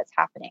doesn't know what's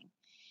happening.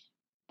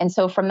 And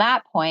so from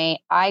that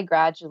point, I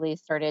gradually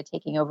started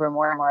taking over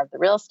more and more of the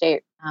real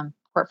estate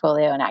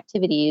portfolio and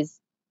activities,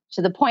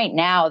 to the point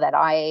now that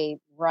I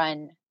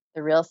run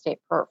the real estate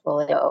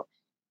portfolio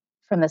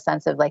from the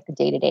sense of like the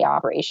day-to-day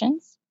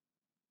operations.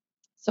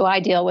 So I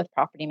deal with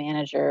property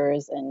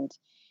managers and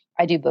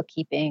I do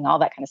bookkeeping, all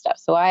that kind of stuff.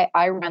 So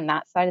I run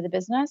that side of the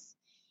business,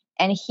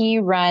 and he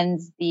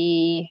runs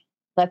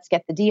let's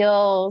get the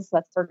deals,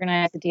 let's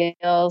organize the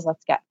deals,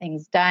 let's get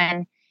things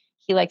done.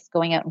 He likes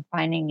going out and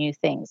finding new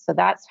things. So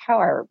that's how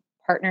our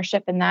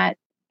partnership in that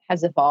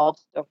has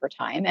evolved over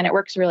time, and it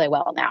works really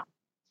well now.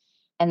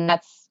 And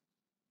that's,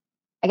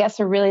 I guess,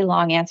 a really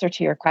long answer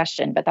to your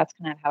question, but that's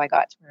kind of how I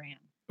got to where I am.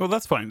 Well,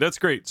 that's fine. That's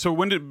great. So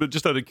but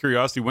just out of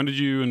curiosity, when did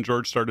you and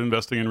George start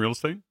investing in real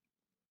estate?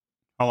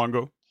 How long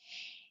ago?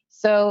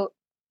 So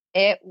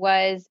it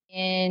was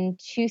in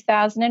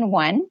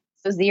 2001.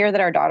 So it was the year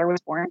that our daughter was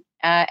born.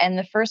 And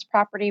the first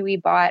property we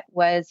bought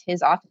was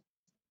his office.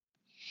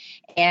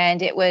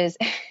 And it was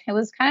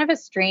kind of a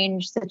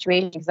strange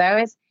situation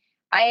because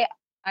I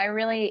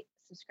really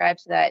subscribe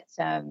to that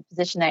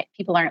position that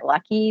people aren't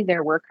lucky. They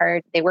work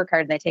hard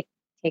and they take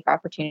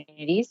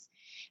opportunities.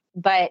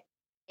 But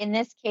in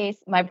this case,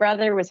 my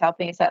brother was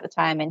helping us at the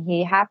time, and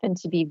he happened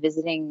to be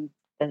visiting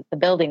the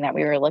building that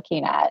we were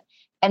looking at.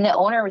 And the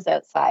owner was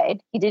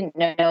outside. He didn't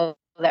know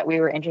that we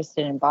were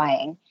interested in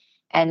buying.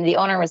 And the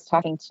owner was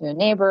talking to a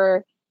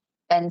neighbor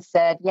and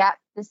said, yeah,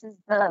 this is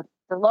the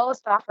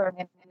lowest offer I'm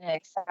going to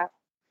accept.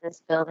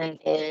 This building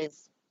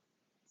is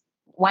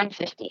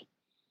 $150.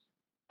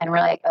 And we're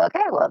like,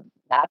 okay, well,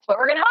 that's what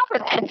we're going to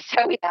offer then.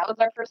 So that was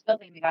our first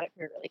building. We got it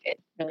for a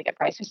really good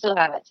price. We still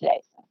have it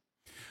today. So.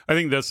 I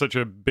think that's such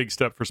a big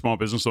step for small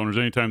business owners.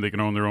 Anytime they can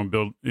own their own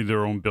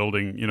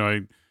building,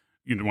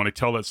 when I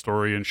tell that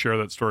story and share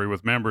that story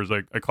with members,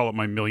 I call it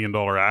my $1 million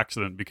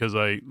accident, because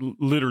I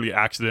literally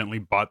accidentally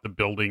bought the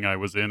building I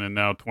was in, and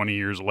now 20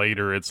 years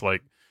later, it's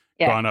like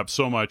gone up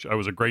so much. I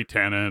was a great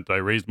tenant. I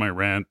raised my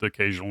rent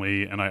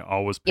occasionally, and I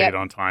always paid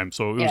on time.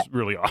 So it was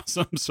really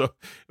awesome. So,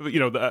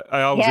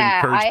 I always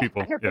encourage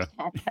people. 100%.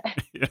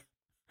 Yeah.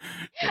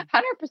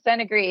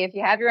 100% agree. If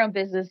you have your own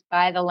business,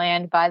 buy the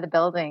land, buy the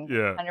building.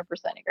 100%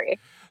 agree.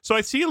 So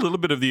I see a little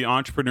bit of the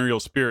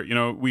entrepreneurial spirit.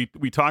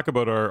 We talk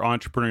about our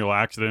entrepreneurial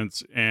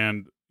accidents,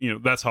 and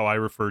that's how I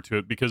refer to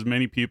it, because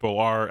many people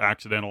are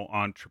accidental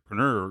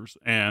entrepreneurs.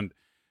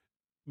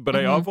 But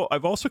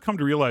I've also come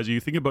to realize, you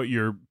think about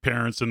your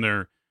parents and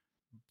their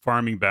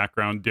farming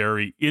background,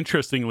 dairy.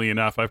 Interestingly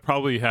enough, I've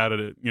probably had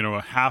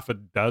a half a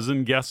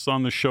dozen guests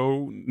on the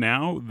show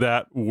now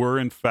that were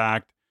in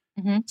fact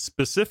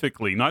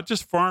specifically not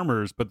just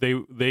farmers, but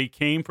they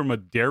came from a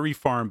dairy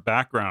farm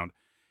background.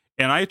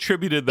 And I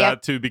attributed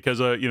that to, because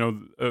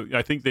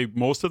I think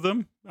most of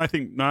them,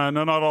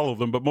 not all of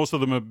them, but most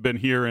of them have been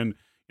here in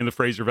the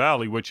Fraser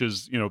Valley, which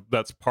is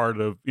that's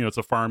part of it's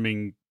a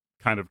farming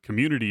kind of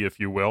community, if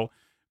you will.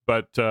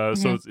 But so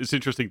it's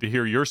interesting to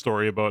hear your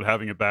story about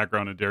having a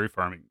background in dairy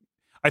farming.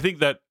 I think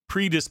that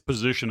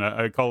predisposition,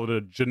 I call it a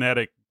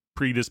genetic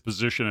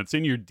predisposition. It's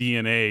in your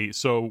DNA.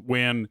 So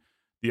when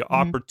the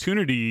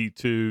opportunity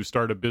to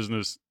start a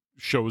business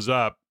shows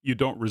up, you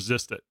don't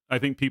resist it. I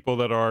think people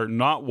that are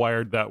not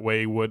wired that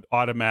way would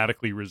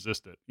automatically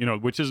resist it,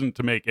 which isn't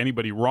to make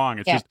anybody wrong.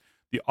 It's just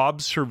the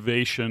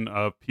observation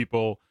of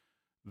people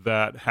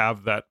that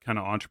have that kind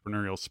of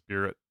entrepreneurial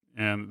spirit.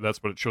 And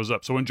that's what it shows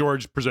up. So when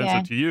George presents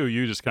it to you,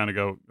 you just kind of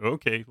go,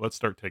 okay, let's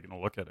start taking a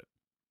look at it.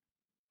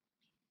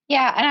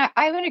 Yeah, and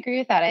I would agree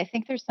with that. I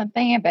think there's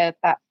something about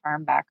that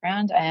farm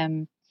background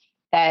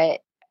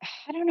that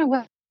I don't know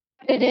what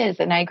it is,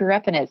 and I grew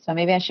up in it, so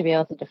maybe I should be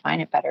able to define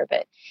it better.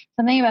 But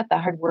something about the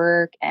hard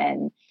work,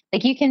 and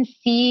like you can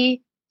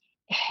see,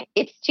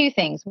 it's two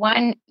things.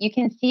 One, you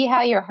can see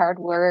how your hard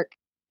work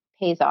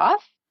pays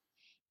off,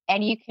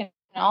 and you can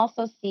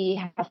also see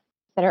how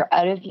that are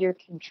out of your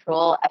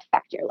control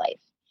affect your life.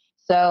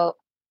 So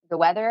the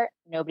weather,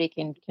 nobody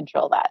can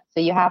control that.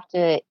 So you have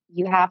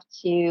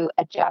to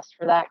adjust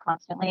for that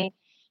constantly.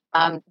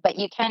 But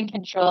you can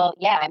control,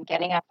 I'm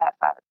getting up at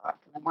 5 o'clock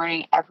in the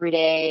morning every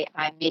day.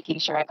 I'm making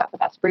sure I've got the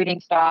best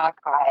breeding stock.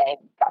 I've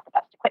got the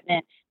best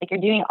equipment. Like,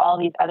 you're doing all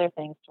these other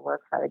things to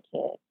work hard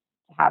to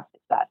have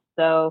success.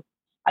 So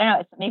I don't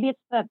know, maybe it's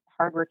the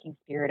hardworking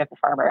spirit of the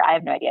farmer. I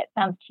have no idea. It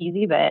sounds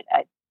cheesy, but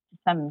to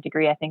some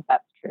degree, I think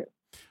that's true.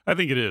 I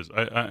think it is.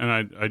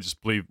 I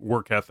just believe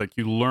work ethic.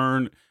 You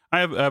learn. I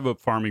have a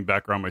farming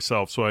background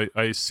myself, so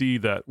I see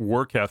that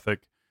work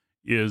ethic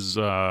is,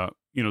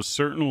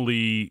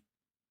 certainly,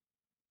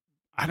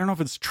 I don't know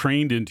if it's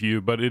trained into you,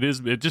 but it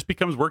is. It just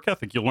becomes work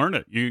ethic. You learn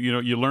it.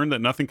 You learn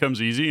that nothing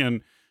comes easy,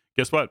 and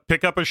guess what?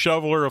 Pick up a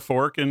shovel or a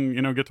fork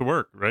and get to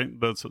work. Right?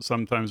 That's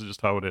sometimes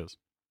just how it is.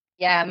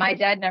 Yeah, my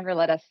dad never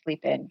let us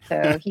sleep in.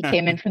 So he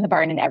came in from the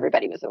barn and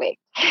everybody was awake.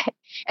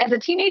 As a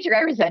teenager,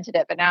 I resented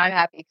it, but now I'm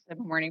happy because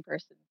I'm a morning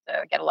person. So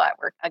I get a lot of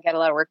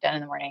work done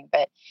in the morning.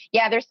 But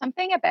yeah, there's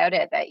something about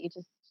it that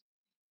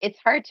it's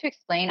hard to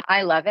explain.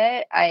 I love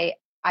it.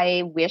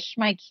 I wish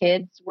my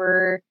kids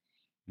were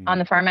on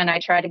the farm, and I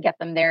try to get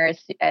them there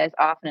as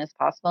often as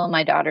possible.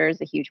 My daughter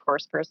is a huge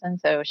horse person,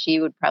 so she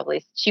would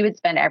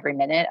spend every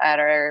minute at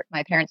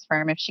my parents'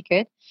 farm if she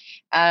could.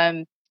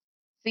 So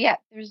yeah,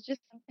 there's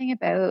just something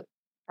about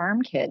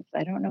farm kids.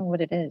 I don't know what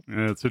it is.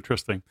 Yeah, it's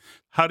interesting.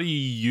 How do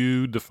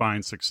you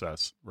define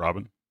success,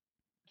 Robin?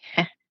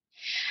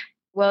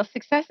 Well,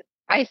 success,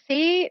 I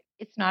say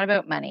it's not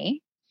about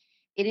money.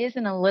 It is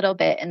in a little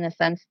bit, in the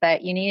sense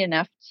that you need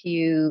enough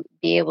to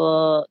be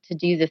able to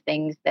do the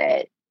things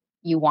that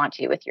you want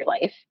to with your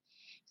life.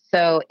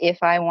 So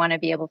if I want to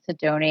be able to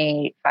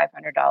donate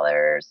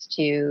 $500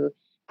 to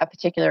a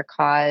particular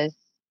cause,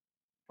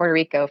 Puerto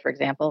Rico, for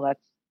example,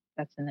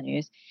 that's in the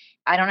news,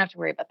 I don't have to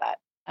worry about that.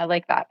 I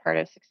like that part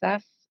of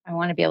success. I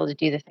want to be able to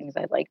do the things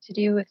I'd like to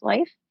do with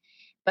life,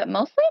 but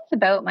mostly it's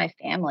about my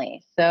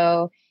family.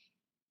 So,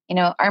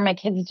 are my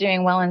kids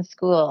doing well in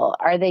school?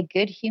 Are they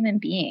good human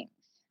beings?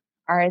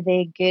 Are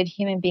they good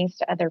human beings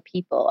to other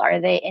people? Are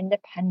they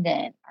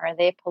independent? Are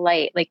they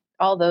polite? Like,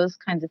 all those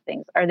kinds of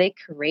things. Are they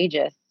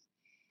courageous?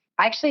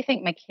 I actually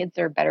think my kids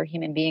are better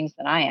human beings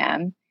than I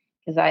am,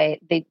 because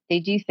they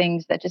do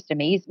things that just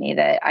amaze me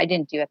that I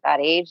didn't do at that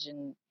age,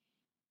 and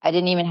I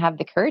didn't even have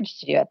the courage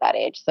to do at that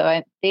age.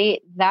 So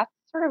that's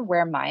sort of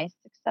where my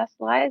success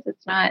lies.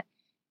 It's not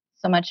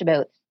so much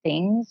about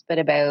things, but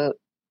about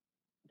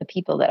the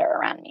people that are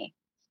around me,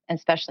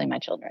 especially my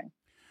children.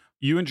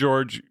 You and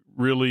George,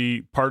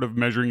 really part of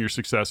measuring your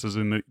success is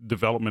in the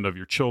development of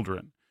your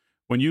children.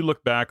 When you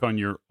look back on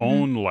your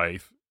own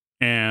life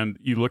and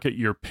you look at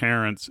your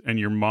parents and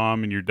your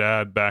mom and your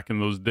dad back in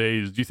those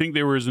days, do you think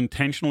they were as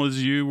intentional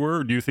as you were?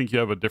 Or do you think you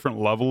have a different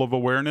level of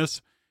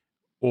awareness?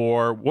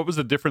 Or what was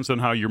the difference in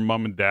how your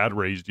mom and dad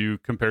raised you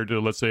compared to,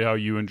 let's say, how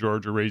you and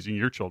George are raising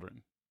your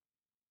children?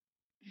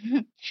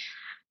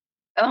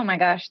 Oh my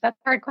gosh, that's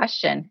a hard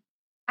question.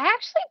 I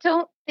actually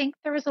don't think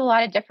there was a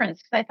lot of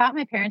difference because I thought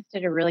my parents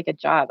did a really good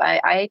job.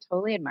 I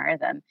totally admire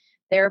them.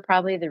 They're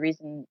probably the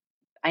reason,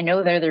 I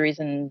know they're the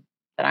reason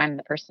that I'm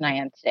the person I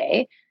am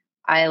today.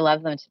 I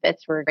love them to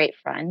bits. We're great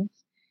friends.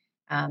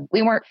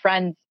 We weren't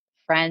friends,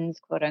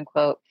 quote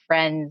unquote,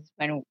 friends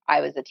when I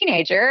was a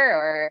teenager,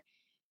 or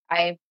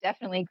I've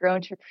definitely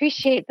grown to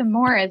appreciate them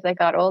more as I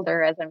got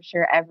older, as I'm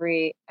sure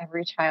every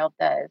child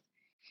does.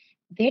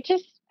 They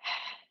just,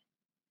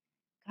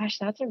 gosh,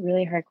 that's a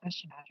really hard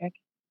question, Patrick.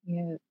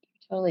 You're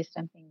totally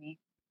stumping me.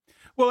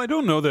 Well, I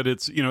don't know that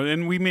it's,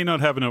 and we may not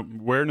have an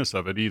awareness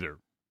of it either.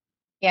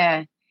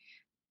 Yeah.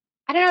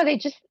 I don't know. They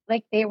just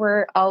like they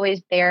were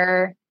always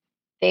there.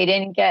 They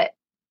didn't get,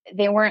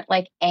 they weren't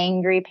like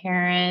angry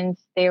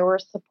parents. They were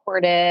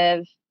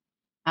supportive.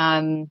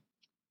 Um,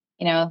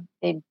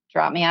 they'd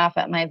drop me off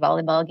at my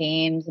volleyball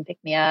games and pick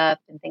me up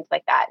and things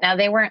like that. Now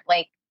they weren't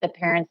like the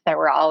parents that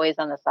were always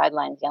on the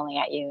sidelines yelling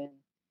at you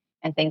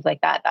and things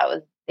like that.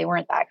 They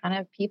weren't that kind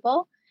of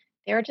people.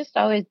 They were just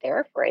always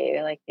there for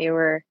you. Like they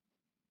were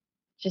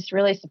just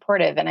really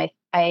supportive. And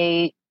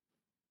I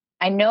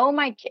know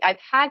I've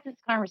had this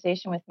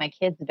conversation with my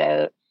kids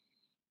about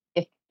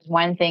if there's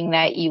one thing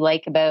that you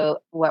like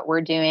about what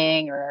we're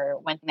doing or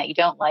one thing that you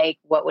don't like,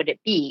 what would it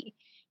be?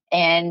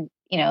 And,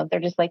 they're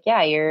just like,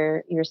 yeah,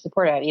 you're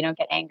supportive. You don't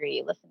get angry.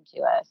 You listen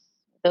to us,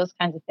 those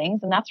kinds of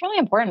things. And that's really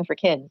important for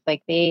kids.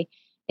 Like they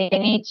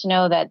need to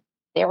know that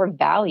they were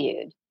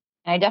valued.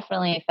 And I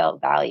definitely felt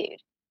valued.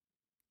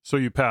 So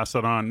you pass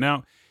that on.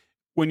 Now,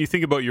 when you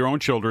think about your own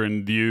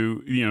children, do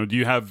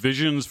you have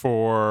visions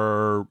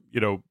for,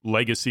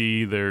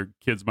 legacy their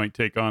kids might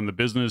take on the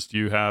business? Do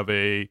you have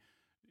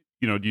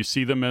do you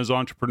see them as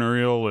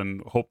entrepreneurial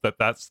and hope that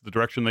that's the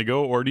direction they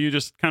go? Or do you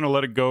just kind of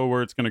let it go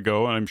where it's going to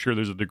go? And I'm sure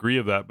there's a degree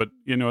of that, but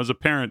as a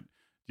parent,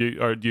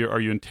 are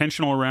you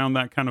intentional around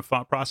that kind of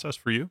thought process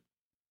for you?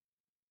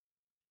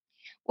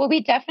 Well,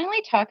 we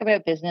definitely talk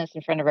about business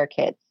in front of our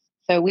kids.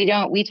 So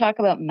we talk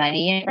about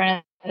money in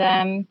front of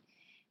them.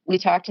 We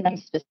talk to them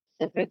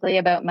specifically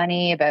about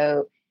money,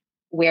 about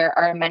where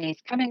our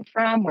money's coming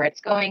from, where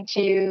it's going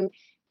to,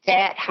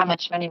 debt, how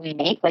much money we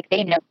make. Like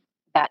they know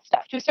that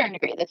stuff to a certain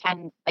degree. The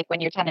 10, like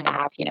when you're 10 and a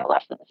half,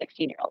 less than the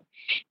 16-year-old.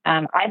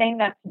 I think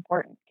that's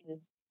important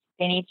because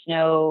they need to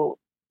know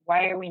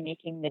why are we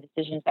making the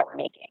decisions that we're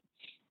making.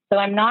 So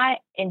I'm not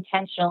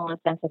intentional in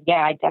the sense of,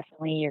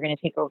 you're going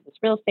to take over this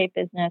real estate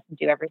business and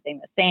do everything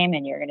the same,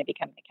 and you're going to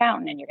become an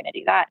accountant and you're going to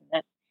do that. And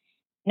this.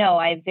 No,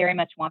 I very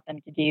much want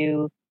them to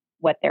do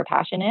what their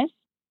passion is,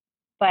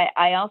 but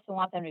I also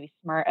want them to be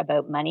smart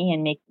about money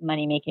and make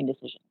money making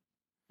decisions.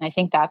 And I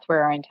think that's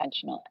where our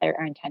intention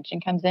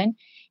comes in.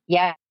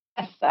 Yes,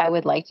 I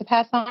would like to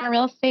pass on our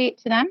real estate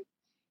to them,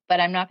 but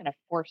I'm not going to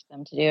force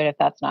them to do it if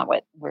that's not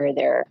where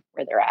they're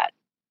at.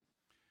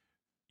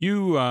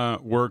 You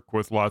work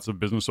with lots of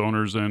business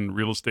owners and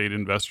real estate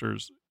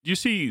investors. Do you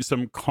see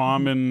some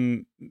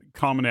commonalities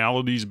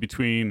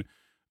between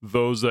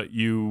those that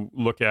you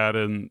look at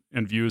and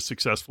view as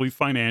successfully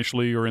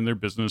financially or in their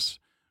business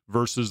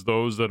versus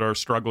those that are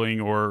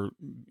struggling or,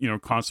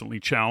 constantly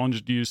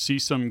challenged? Do you see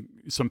some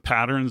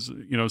patterns,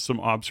 some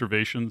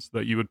observations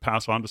that you would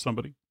pass on to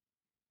somebody?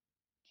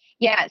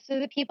 Yeah. So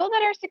the people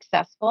that are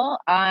successful,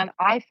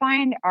 I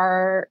find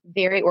are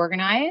very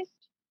organized,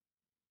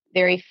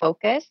 very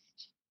focused.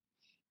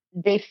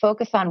 They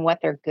focus on what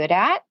they're good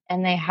at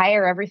and they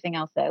hire everything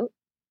else out.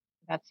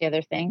 That's the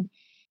other thing.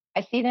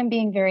 I see them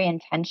being very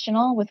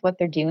intentional with what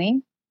they're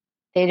doing.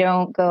 They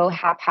don't go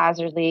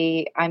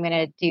haphazardly. I'm going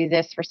to do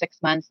this for 6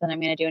 months, and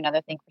I'm going to do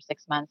another thing for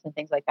 6 months and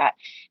things like that.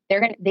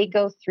 They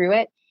go through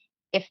it.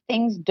 If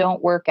things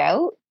don't work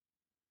out,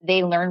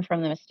 they learn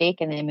from the mistake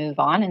and they move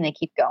on and they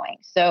keep going.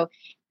 So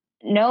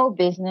no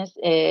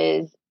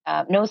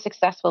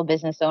successful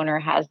business owner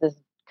has this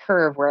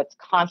curve where it's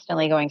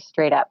constantly going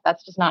straight up.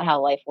 That's just not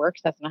how life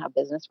works. That's not how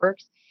business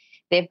works.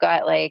 They've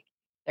got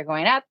they're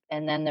going up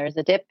and then there's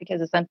a dip because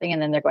of something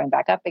and then they're going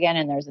back up again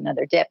and there's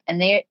another dip.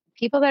 And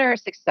people that are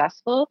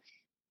successful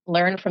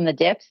learn from the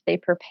dips, they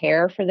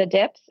prepare for the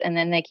dips and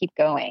then they keep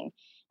going.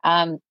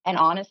 And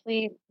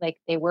honestly,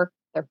 they work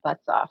their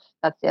butts off.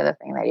 That's the other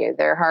thing they do.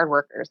 They're hard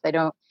workers.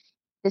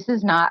 This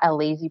is not a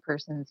lazy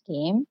person's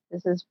game.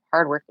 This is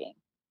hardworking.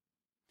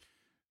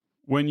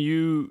 When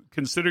you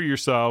consider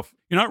yourself,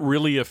 you're not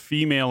really a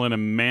female in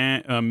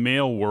a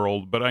male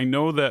world, but I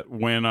know that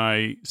when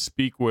I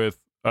speak with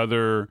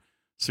other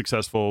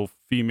successful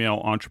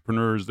female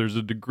entrepreneurs, there's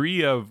a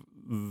degree of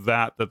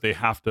that they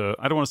have to,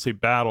 I don't want to say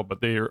battle, but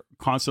they are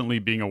constantly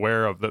being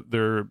aware of that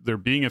they're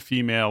being a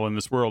female in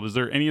this world. Is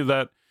there any of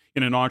that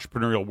in an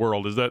entrepreneurial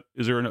world? Is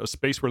there a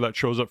space where that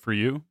shows up for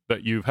you,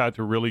 that you've had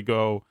to really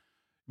go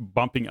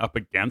bumping up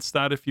against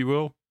that, if you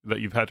will, that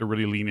you've had to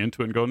really lean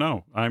into it and go,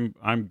 no,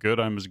 I'm good.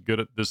 I'm as good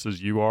at this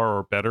as you are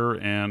or better,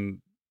 and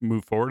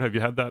move forward? Have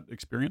you had that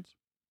experience?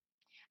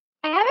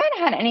 I haven't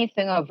had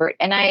anything overt,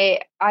 and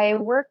I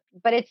work,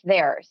 but it's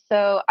there.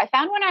 So I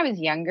found when I was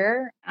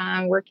younger,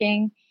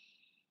 working.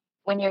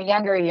 When you're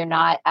younger, you're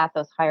not at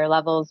those higher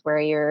levels where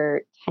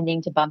you're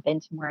tending to bump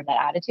into more of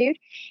that attitude.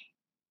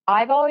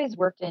 I've always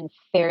worked in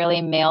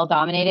fairly male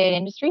dominated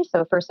industries.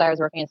 So first I was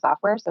working in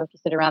software. So if you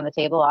sit around the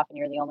table, often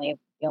you're the only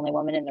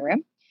woman in the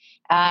room.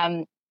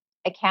 Um,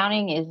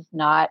 Accounting is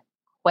not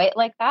quite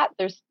like that.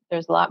 There's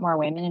a lot more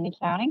women in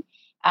accounting.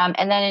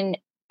 And then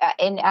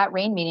in at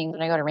rain meetings,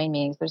 when I go to rain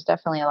meetings, there's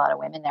definitely a lot of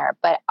women there.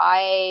 But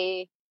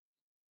I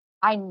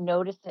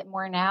notice it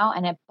more now,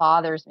 and it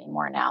bothers me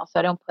more now. So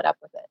I don't put up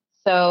with it.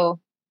 So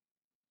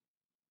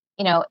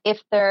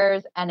if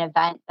there's an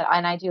event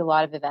and I do a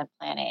lot of event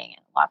planning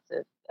and lots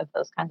of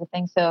those kinds of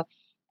things. So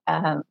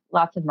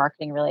lots of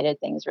marketing related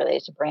things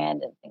related to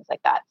brand and things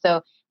like that.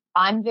 So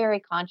I'm very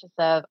conscious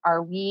of,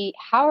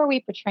 how are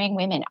we portraying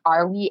women?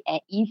 Are we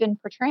even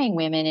portraying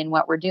women in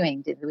what we're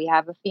doing? Do we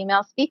have a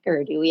female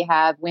speaker? Do we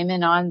have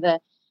women on the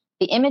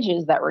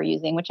images that we're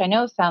using, which I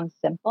know sounds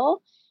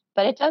simple,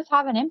 but it does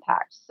have an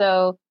impact.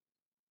 So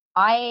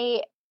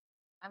I'm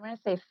going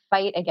to say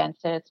fight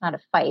against it. It's not a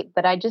fight,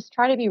 but I just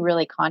try to be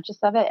really conscious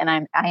of it. And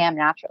I am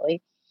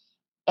naturally,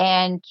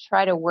 and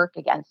try to work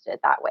against it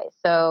that way.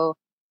 So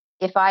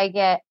if I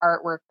get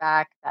artwork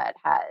back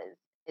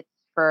it's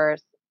for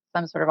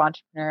some sort of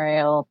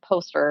entrepreneurial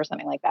poster or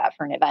something like that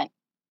for an event,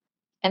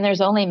 and there's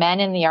only men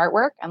in the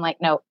artwork, I'm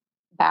like, no,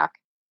 back.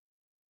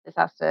 This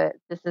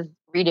is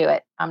redo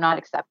it. I'm not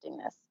accepting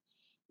this.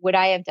 Would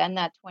I have done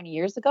that 20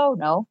 years ago?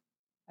 No,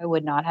 I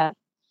would not have.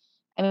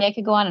 I mean, I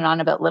could go on and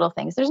on about little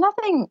things. There's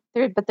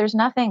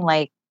nothing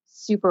like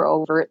super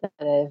overt that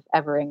I've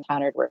ever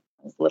encountered where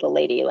this little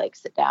lady like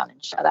sit down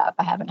and shut up.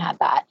 I haven't had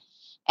that.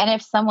 And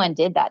if someone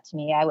did that to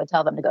me, I would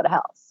tell them to go to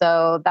hell.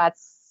 So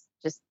that's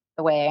just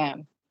the way I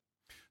am.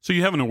 So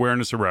you have an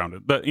awareness around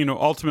it, but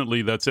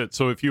ultimately that's it.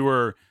 So if you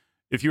were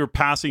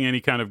passing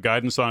any kind of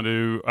guidance on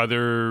to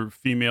other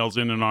females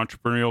in an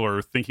entrepreneurial or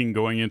thinking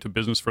going into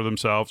business for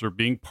themselves or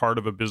being part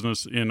of a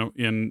business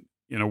in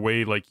a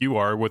way like you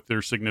are with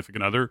their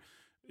significant other,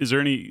 is there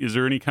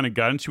any kind of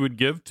guidance you would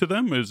give to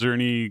them? Is there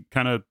any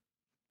kind of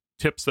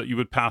tips that you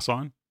would pass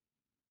on?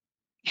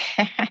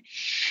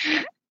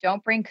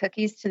 Don't bring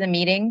cookies to the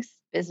meetings,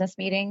 business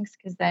meetings,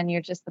 because then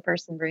you're just the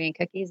person bringing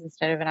cookies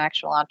instead of an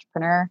actual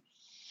entrepreneur.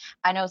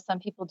 I know some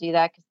people do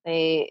that because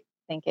they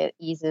think it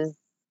eases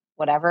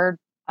whatever.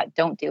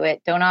 Don't do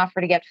it. Don't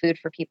offer to get food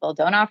for people.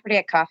 Don't offer to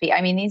get coffee.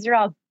 I mean, these are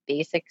all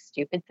basic,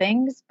 stupid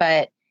things,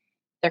 but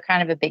they're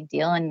kind of a big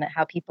deal in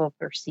how people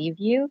perceive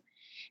you.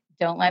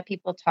 Don't let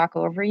people talk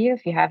over you.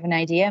 If you have an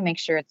idea, make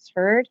sure it's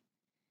heard.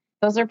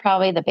 Those are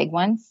probably the big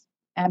ones.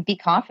 Be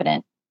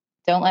confident.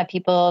 Don't let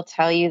people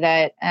tell you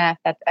that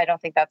I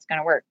don't think that's going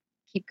to work.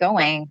 Keep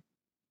going.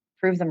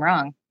 Prove them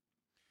wrong.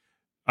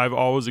 I've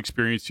always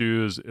experienced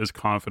you as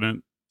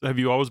confident. Have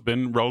you always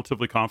been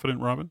relatively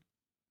confident, Robin?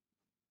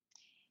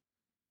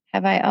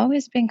 Have I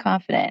always been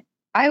confident?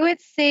 I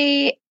would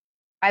say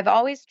I've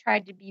always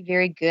tried to be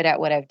very good at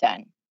what I've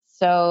done.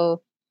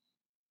 So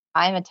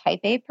I'm a type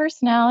A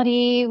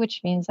personality,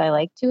 which means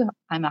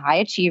I'm a high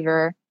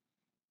achiever.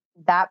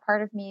 That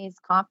part of me is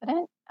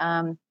confident.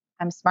 I'm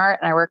smart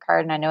and I work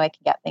hard and I know I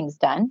can get things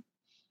done.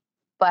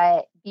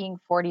 But being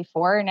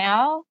 44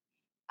 now,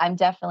 I'm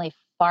definitely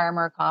far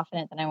more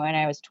confident than when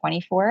I was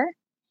 24,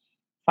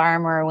 far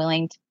more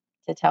willing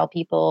to tell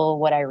people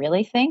what I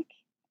really think.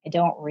 I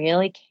don't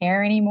really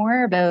care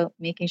anymore about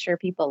making sure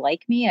people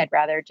like me. I'd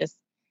rather just,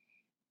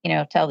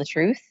 tell the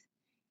truth.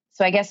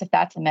 So I guess if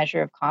that's a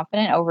measure of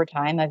confidence, over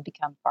time, I've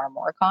become far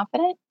more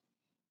confident.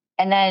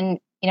 And then,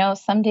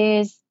 some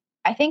days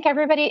I think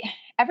everybody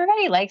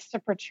likes to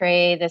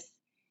portray this,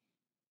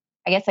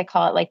 I guess I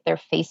call it like their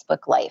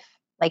Facebook life.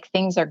 Like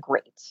things are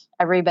great.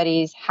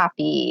 Everybody's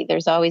happy.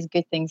 There's always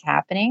good things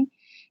happening.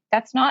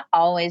 That's not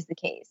always the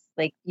case.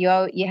 Like you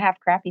have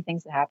crappy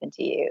things that happen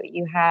to you.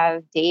 You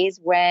have days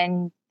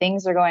when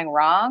things are going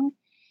wrong,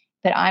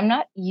 but I'm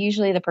not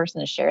usually the person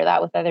to share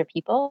that with other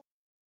people.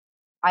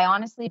 I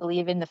honestly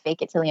believe in the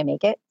fake it till you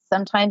make it.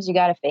 Sometimes you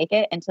got to fake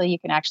it until you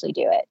can actually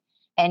do it.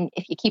 And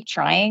if you keep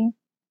trying,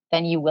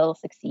 then you will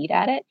succeed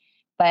at it.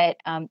 But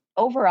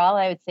overall,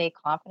 I would say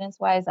confidence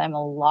wise, I'm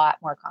a lot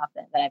more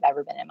confident than I've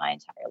ever been in my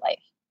entire life.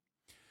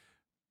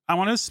 I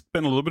want to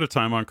spend a little bit of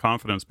time on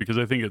confidence because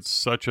I think it's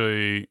such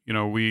a,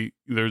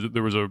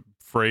 there was a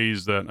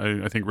phrase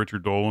that I think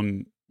Richard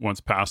Dolan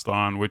once passed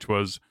on, which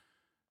was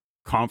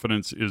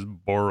confidence is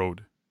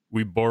borrowed.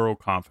 We borrow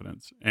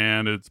confidence,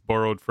 and it's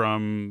borrowed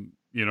from,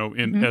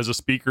 as a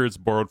speaker, it's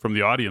borrowed from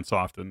the audience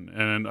often.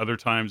 And other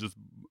times it's,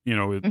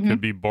 it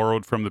could be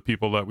borrowed from the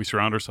people that we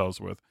surround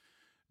ourselves with.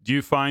 Do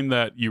you find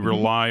that you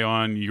rely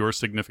on your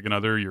significant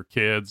other, your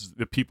kids,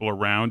 the people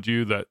around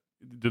you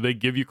do they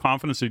give you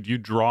confidence, or do you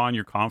draw on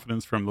your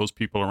confidence from those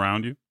people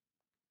around you?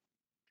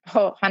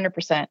 Oh,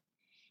 100%.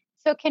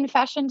 So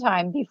confession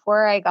time.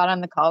 Before I got on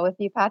the call with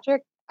you,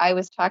 Patrick, I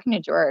was talking to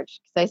George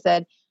because I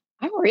said,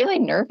 I'm really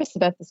nervous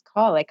about this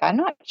call. Like, I'm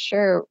not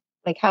sure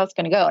how it's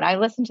going to go. And I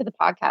listened to the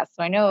podcast,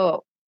 so I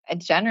know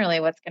generally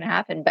what's going to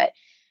happen. But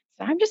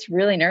So I'm just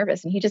really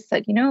nervous. And he just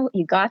said,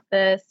 you got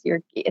this.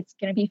 It's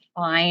going to be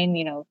fine.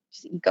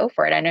 Just you go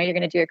for it. I know you're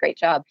going to do a great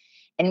job.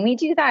 And we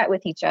do that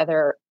with each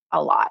other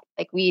a lot.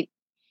 And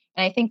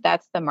I think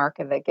that's the mark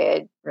of a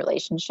good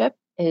relationship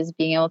is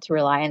being able to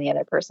rely on the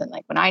other person.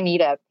 Like when I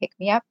need a pick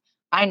me up,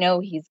 I know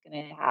he's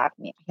going to have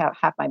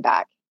my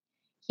back.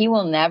 He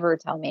will never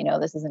tell me, no,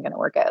 this isn't going to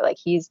work out. Like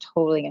he's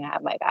totally going to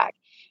have my back.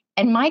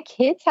 And my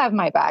kids have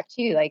my back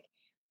too. Like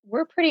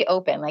we're pretty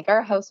open. Like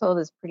our household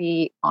is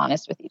pretty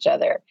honest with each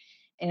other.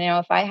 And,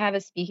 if I have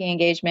a speaking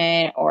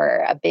engagement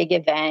or a big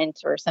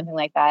event or something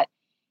like that,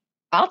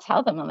 I'll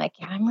tell them, I'm like,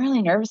 yeah, I'm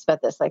really nervous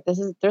about this. Like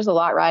there's a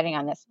lot riding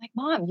on this. I'm like,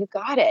 Mom, you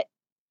got it.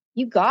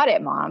 You got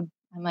it, Mom.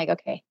 I'm like,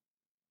 okay,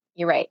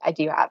 you're right. I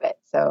do have it.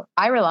 So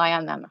I rely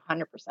on them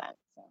 100%. So.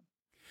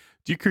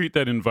 Do you create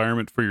that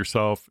environment for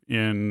yourself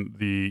in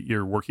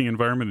your working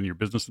environment and your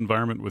business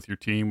environment with your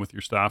team, with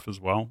your staff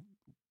as well?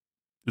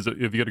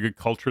 Have you got a good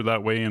culture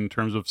that way in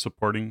terms of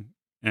supporting,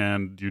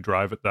 and do you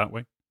drive it that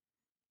way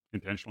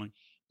intentionally?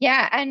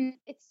 Yeah. And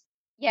it's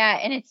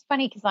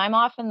funny because I'm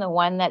often the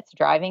one that's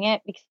driving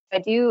it because I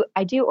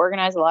do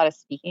organize a lot of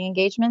speaking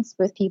engagements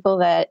with people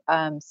that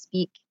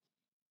speak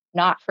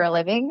not for a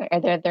living,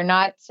 or they're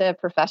not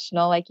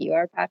professional like you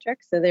are, Patrick.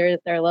 So they're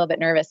a little bit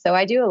nervous. So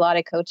I do a lot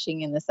of coaching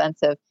in the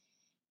sense of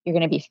you're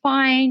going to be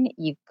fine.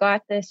 You've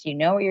got this. You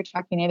know what you're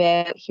talking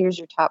about. Here's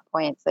your top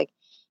points. Like,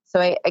 so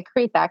I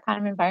create that kind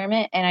of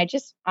environment. And I've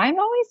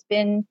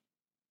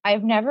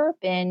never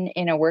been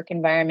in a work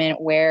environment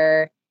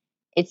where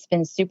it's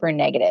been super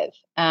negative.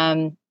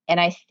 And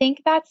I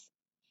think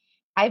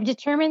I've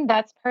determined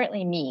that's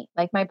partly me.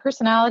 Like my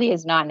personality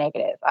is not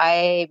negative.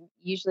 I'm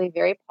usually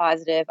very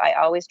positive. I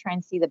always try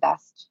and see the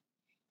best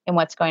in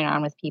what's going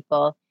on with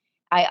people.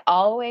 I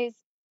always,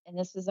 and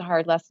this is a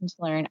hard lesson to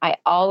learn, I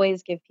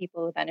always give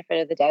people the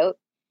benefit of the doubt.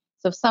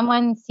 So if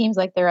someone seems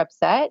like they're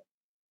upset,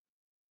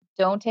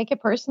 don't take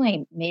it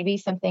personally. Maybe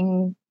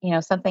something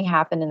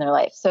happened in their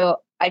life.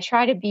 So I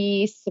try to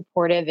be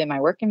supportive in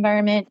my work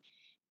environment,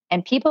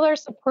 and people are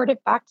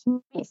supportive back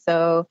to me.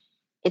 So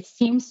it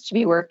seems to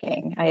be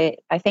working.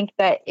 I think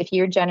that if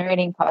you're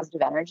generating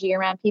positive energy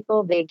around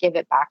people, they give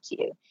it back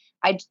to you.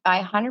 I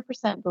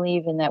 100%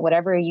 believe in that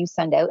whatever you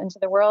send out into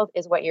the world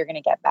is what you're going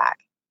to get back.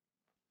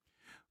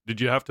 Did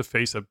you have to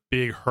face a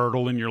big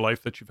hurdle in your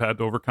life that you've had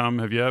to overcome?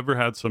 Have you ever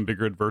had some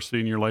bigger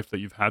adversity in your life that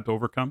you've had to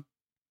overcome?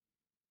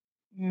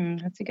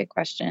 That's a good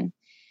question.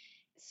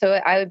 So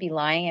I would be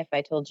lying if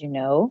I told you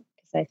no,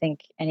 because I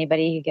think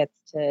anybody who gets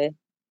to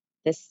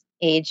this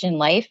age in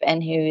life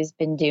and who's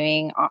been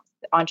doing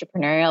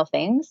entrepreneurial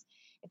things,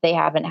 if they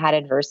haven't had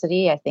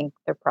adversity, I think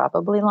they're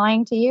probably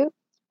lying to you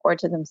or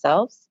to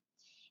themselves.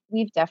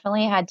 We've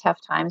definitely had tough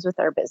times with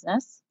our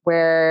business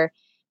where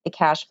the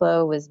cash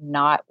flow was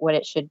not what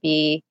it should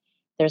be.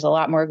 There's a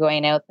lot more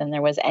going out than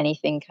there was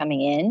anything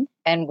coming in.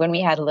 And when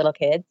we had little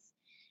kids,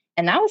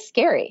 and that was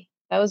scary.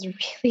 That was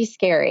really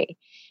scary.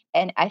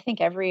 And I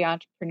think every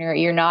entrepreneur,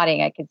 you're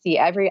nodding, I could see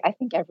I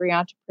think every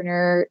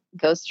entrepreneur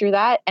goes through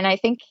that. And I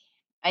think,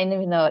 and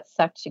even though it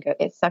sucks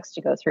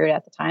to go through it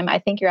at the time, I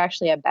think you're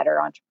actually a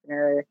better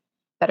entrepreneur,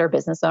 better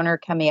business owner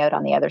coming out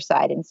on the other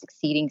side and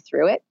succeeding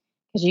through it,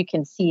 because you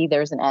can see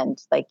there's an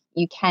end. Like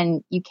you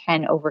can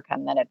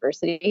overcome that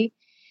adversity.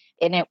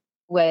 And it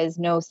was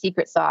no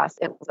secret sauce.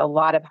 It was a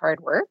lot of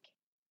hard work,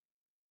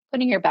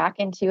 putting your back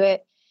into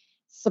it,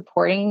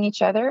 supporting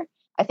each other.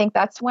 I think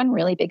that's one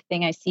really big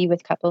thing I see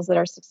with couples that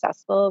are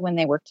successful when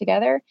they work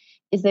together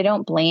is they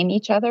don't blame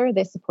each other.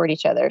 They support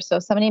each other. So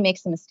if somebody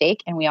makes a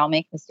mistake, and we all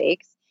make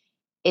mistakes,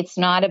 it's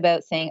not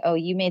about saying, oh,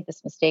 you made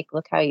this mistake.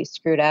 Look how you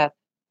screwed up.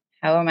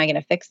 How am I going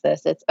to fix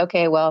this? It's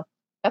okay. Well,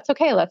 that's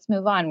okay. Let's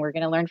move on. We're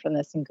going to learn from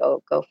this and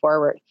go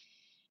forward.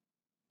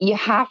 You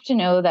have to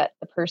know that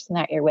the person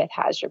that you're with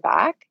has your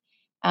back.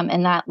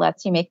 And that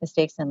lets you make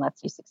mistakes and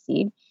lets you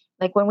succeed.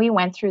 Like when we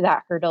went through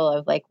that hurdle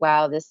of like,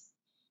 wow,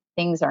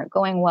 things aren't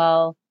going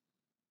well.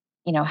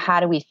 How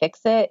do we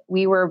fix it?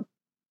 We were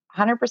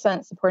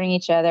 100% supporting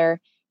each other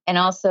and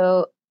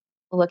also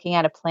looking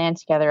at a plan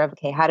together of,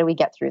 okay, how do we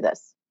get through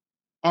this?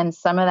 And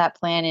some of that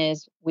plan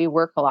is we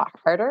work a lot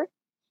harder.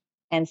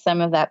 And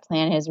some of that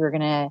plan is we're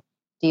going to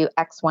do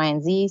X, Y,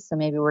 and Z. So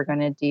maybe we're going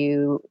to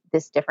do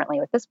this differently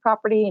with this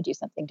property and do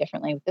something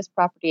differently with this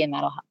property, and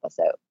that'll help us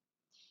out.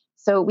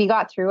 So we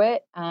got through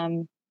it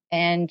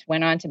and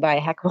went on to buy a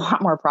heck of a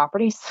lot more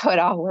properties. So it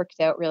all worked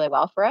out really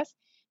well for us.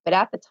 But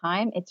at the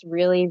time, it's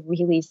really,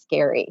 really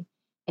scary.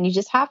 And you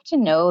just have to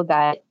know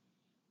that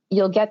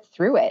you'll get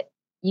through it.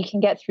 You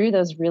can get through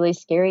those really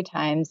scary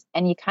times.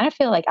 And you kind of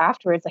feel like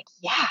afterwards, like,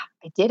 yeah,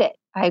 I did it.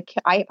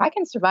 If I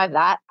can survive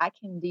that, I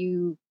can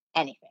do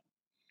anything.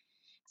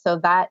 So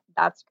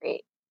that's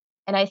great.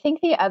 And I think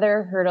the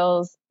other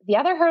hurdles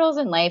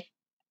in life,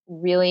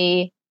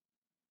 really,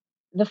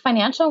 the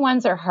financial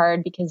ones are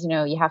hard because,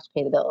 you have to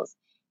pay the bills.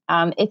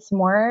 It's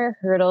more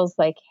hurdles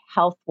like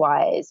health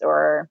wise,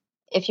 or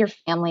if your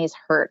family is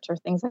hurt or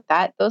things like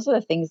that. Those are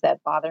the things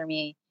that bother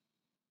me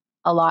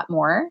a lot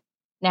more.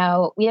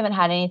 Now, we haven't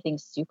had anything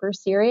super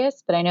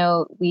serious, but I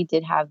know we've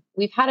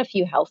had a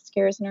few health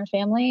scares in our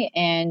family.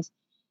 And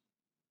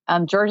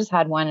George has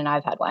had one and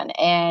I've had one.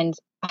 And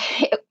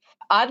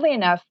oddly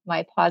enough,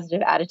 my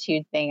positive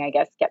attitude thing, I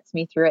guess, gets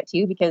me through it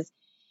too, because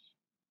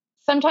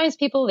sometimes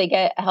people, they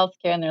get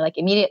healthcare and they're like,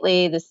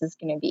 immediately, this is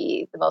going to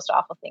be the most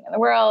awful thing in the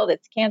world.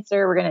 It's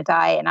cancer. We're going to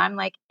die. And I'm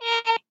like,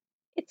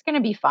 it's going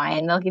to be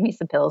fine. They'll give me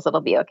some pills.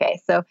 It'll be okay.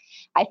 So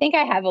I think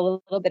I have a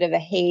little bit of a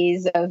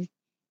haze of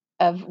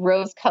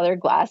rose colored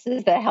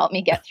glasses that help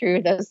me get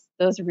through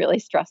those really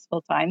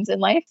stressful times in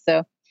life.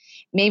 So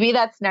maybe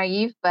that's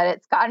naive, but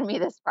it's gotten me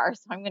this far.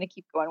 So I'm going to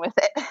keep going with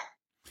it.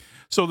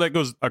 So that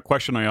goes a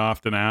question I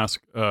often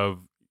ask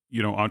of,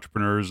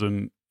 entrepreneurs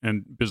and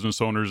business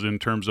owners in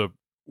terms of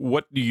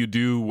what do you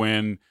do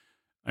when,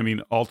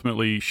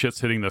 ultimately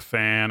shit's hitting the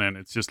fan and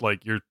it's just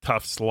like you're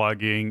tough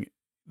slugging.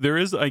 There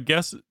is, I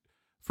guess,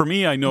 for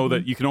me, I know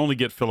that you can only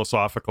get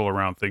philosophical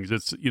around things.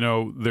 It's,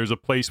 there's a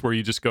place where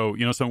you just go,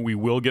 something, we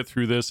will get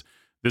through this.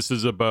 This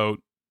is about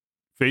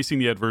facing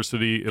the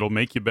adversity. It'll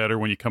make you better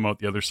when you come out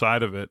the other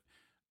side of it.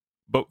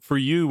 But for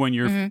you, when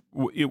you're,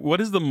 what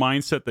is the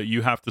mindset that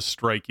you have to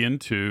strike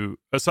into,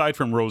 aside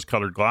from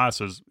rose-colored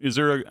glasses? Is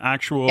there an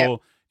actual, do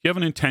you have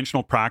an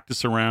intentional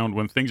practice around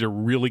when things are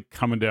really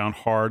coming down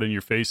hard and you're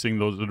facing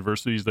those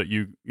adversities that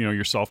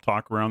your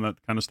self-talk around that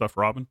kind of stuff,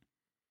 Robin?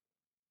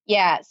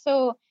 Yeah.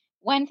 So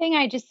one thing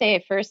I just say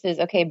at first is,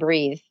 okay,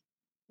 breathe.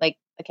 Like,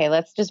 okay,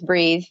 let's just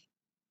breathe.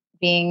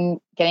 Getting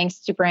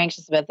super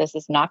anxious about this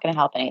is not going to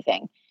help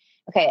anything.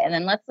 Okay. And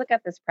then let's look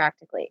at this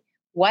practically.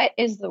 What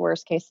is the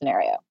worst case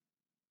scenario?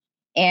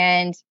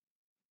 And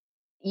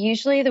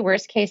usually the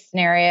worst case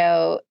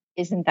scenario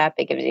isn't that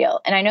big of a deal.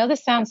 And I know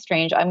this sounds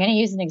strange. I'm going to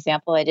use an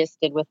example I just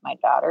did with my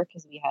daughter,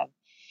 because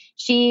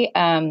she's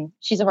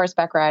a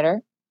horseback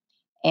rider,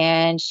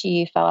 and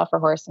she fell off her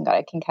horse and got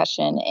a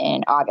concussion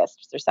in August.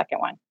 It's her second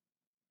one.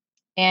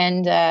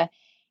 And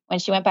when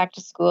she went back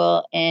to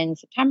school in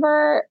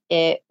September,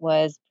 it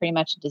was pretty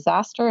much a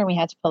disaster, and we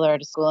had to pull her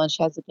out of school, and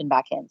she hasn't been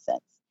back in since.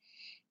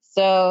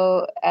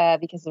 So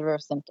because of her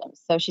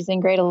symptoms. So she's in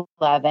grade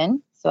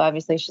 11. So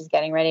obviously she's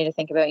getting ready to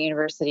think about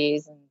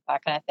universities and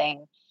that kind of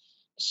thing.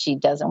 She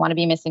doesn't want to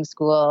be missing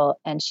school.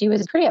 And she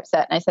was pretty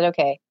upset. And I said,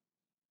 okay,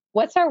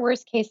 what's our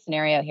worst case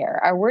scenario here?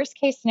 Our worst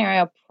case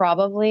scenario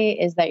probably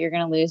is that you're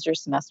going to lose your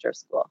semester of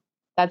school.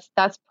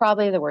 That's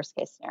probably the worst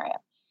case scenario.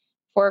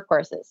 4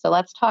 courses. So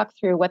let's talk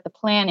through what the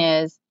plan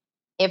is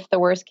if the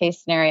worst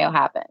case scenario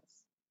happens.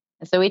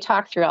 And so we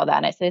talked through all that.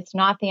 And I said, it's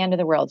not the end of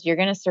the world. You're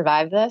going to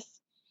survive this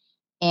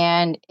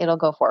and it'll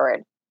go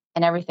forward,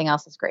 and everything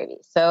else is gravy.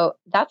 So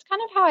that's kind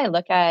of how I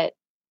look at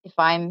if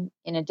I'm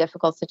in a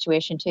difficult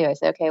situation too. I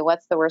say, okay,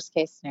 what's the worst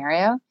case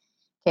scenario?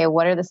 Okay,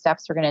 what are the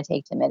steps we're going to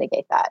take to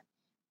mitigate that?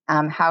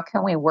 How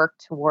can we work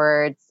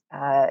towards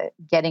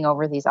getting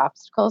over these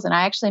obstacles? And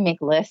I actually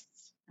make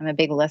lists. I'm a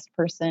big list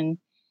person.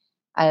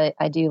 I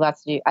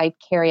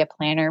carry a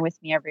planner with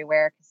me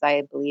everywhere because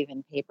I believe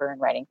in paper and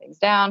writing things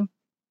down.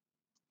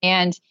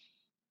 And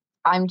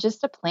I'm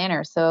just a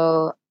planner.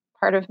 So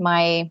part of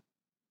my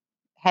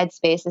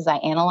headspace is I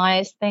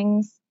analyze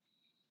things.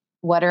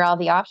 What are all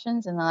the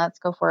options? And then let's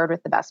go forward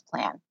with the best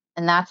plan.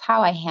 And that's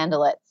how I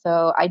handle it.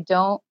 So I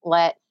don't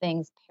let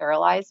things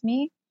paralyze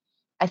me.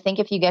 I think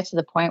if you get to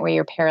the point where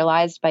you're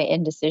paralyzed by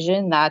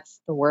indecision, that's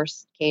the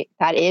worst case.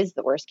 That is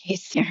the worst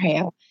case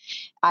scenario.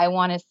 I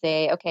want to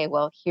say, okay,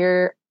 well,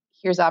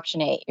 here's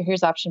option A,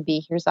 here's option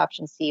B, here's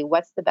option C.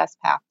 What's the best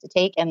path to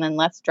take? And then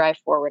let's drive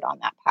forward on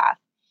that path.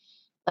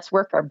 Let's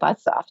work our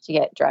butts off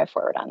to drive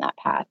forward on that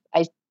path.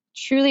 I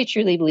truly,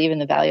 truly believe in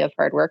the value of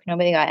hard work.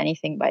 Nobody got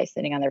anything by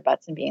sitting on their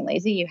butts and being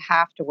lazy. You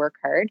have to work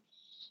hard.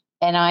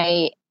 And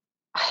I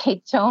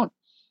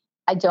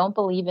don't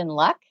believe in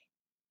luck.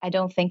 I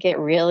don't think it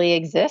really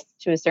exists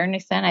to a certain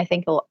extent. I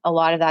think a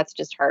lot of that's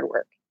just hard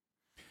work.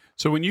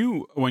 So when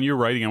you're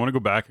writing, I want to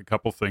go back a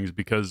couple things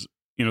because,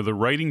 the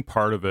writing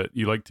part of it,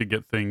 you like to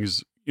get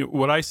things,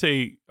 what I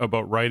say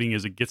about writing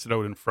is it gets it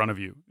out in front of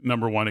you.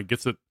 Number one, it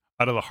gets it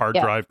out of the hard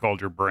drive called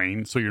your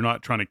brain. So you're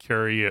not trying to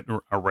carry it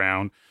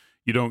around.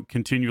 You don't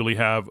continually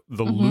have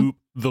the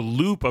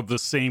loop of the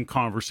same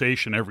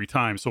conversation every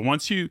time. So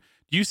once do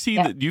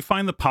you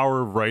find the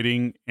power of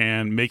writing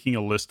and making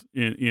a list,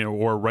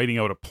 or writing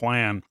out a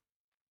plan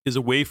is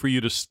a way for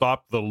you to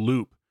stop the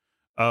loop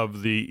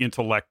of the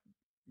intellect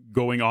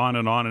going on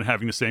and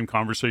having the same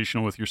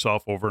conversation with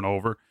yourself over and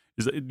over?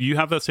 Do you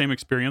have that same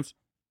experience?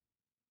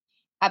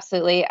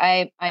 Absolutely.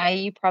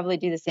 You probably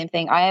do the same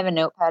thing. I have a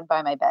notepad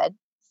by my bed.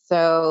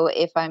 So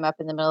if I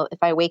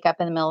wake up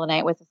in the middle of the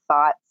night with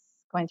thoughts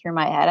going through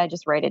my head, I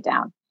just write it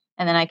down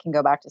and then I can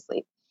go back to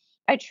sleep.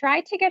 I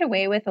tried to get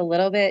away with a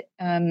little bit,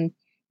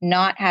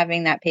 not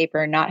having that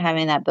paper, not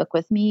having that book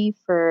with me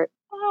for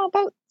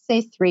about,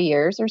 say, 3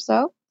 years or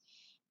so.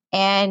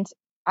 And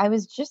I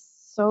was just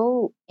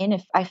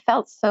I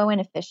felt so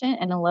inefficient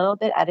and a little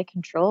bit out of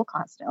control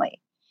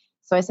constantly.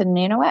 So I said,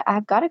 you know what?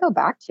 I've got to go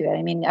back to it.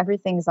 I mean,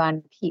 everything's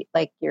on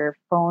like your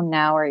phone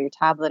now or your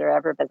tablet or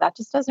whatever, but that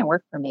just doesn't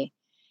work for me.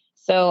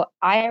 So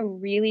I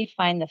really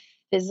find the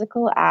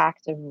physical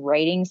act of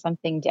writing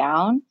something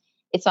down,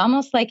 it's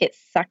almost like it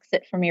sucks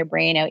it from your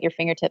brain out your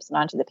fingertips and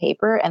onto the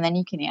paper, and then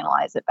you can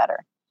analyze it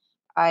better.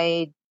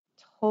 I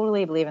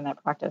totally believe in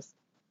that practice.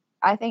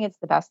 I think it's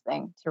the best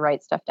thing to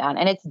write stuff down.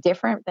 And it's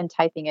different than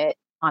typing it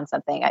on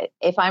something.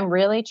 If I'm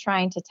really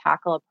trying to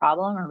tackle a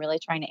problem or really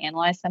trying to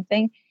analyze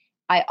something,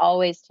 I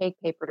always take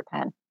paper to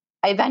pen.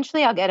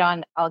 Eventually I'll get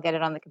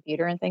it on the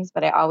computer and things,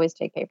 but I always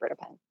take paper to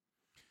pen.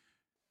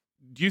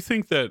 Do you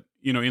think that,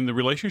 in the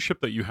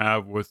relationship that you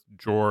have with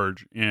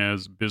George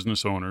as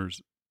business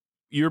owners,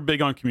 you're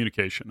big on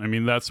communication? I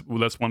mean, that's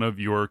one of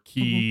your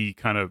key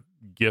kind of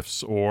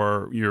gifts,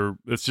 or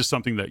it's just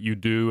something that you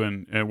do,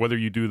 and whether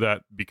you do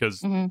that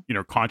because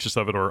conscious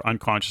of it or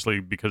unconsciously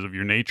because of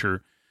your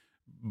nature.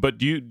 But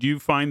do you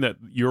find that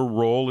your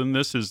role in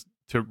this is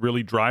to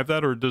really drive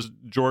that, or does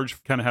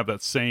George kind of have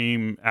that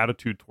same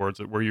attitude towards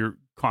it, where you're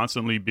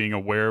constantly being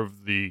aware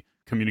of the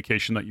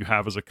communication that you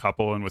have as a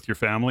couple and with your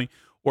family?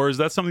 Or is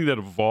that something that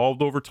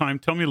evolved over time?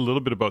 Tell me a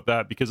little bit about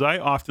that, because I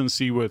often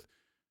see with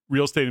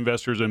real estate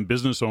investors and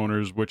business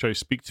owners, which I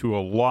speak to a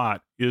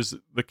lot, is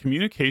the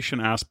communication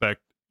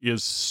aspect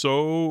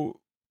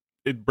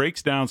it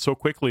breaks down so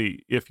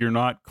quickly if you're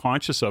not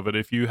conscious of it,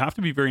 if you have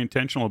to be very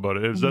intentional about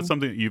it. Is that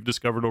something that you've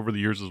discovered over the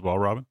years as well,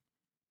 Robin?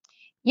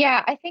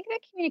 Yeah, I think that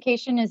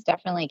communication is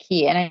definitely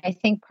key. And I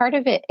think part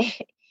of it,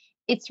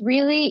 it's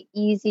really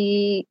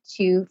easy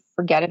to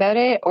forget about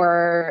it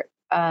or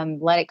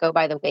let it go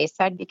by the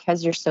wayside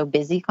because you're so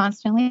busy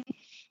constantly,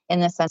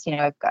 in the sense,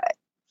 I've got a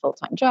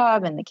full-time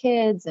job and the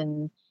kids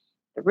and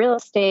the real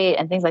estate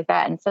and things like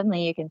that. And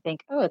suddenly you can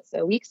think, oh, it's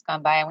a week's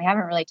gone by and we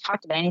haven't really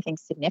talked about anything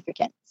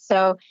significant.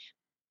 So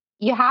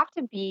you have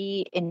to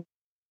be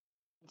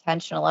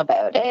intentional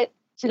about it,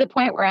 to the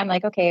point where I'm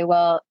like, okay,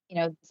 well,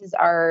 this is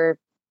our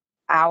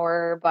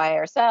hour by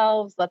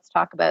ourselves. Let's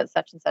talk about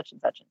such and such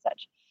and such and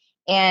such.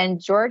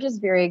 And George is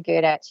very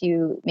good at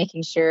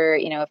making sure,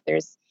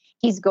 if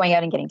he's going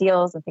out and getting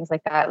deals and things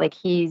like that, like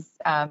he's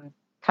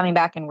coming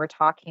back and we're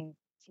talking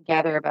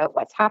together about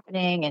what's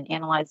happening and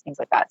analyze things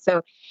like that.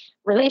 So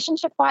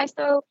relationship wise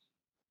though,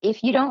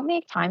 if you don't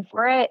make time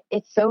for it,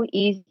 it's so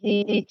easy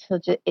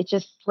it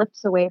just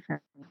slips away from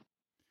you.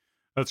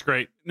 That's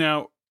great.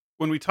 Now,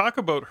 when we talk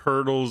about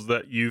hurdles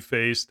that you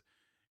faced,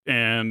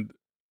 and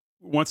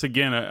once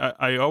again,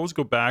 I always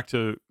go back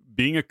to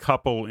being a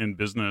couple in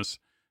business.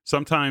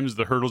 Sometimes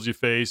the hurdles you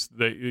face,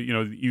 that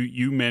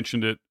you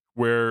mentioned it,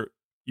 where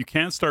you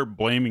can't start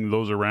blaming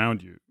those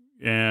around you.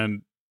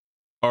 And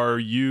are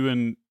you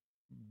and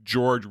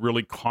George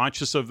really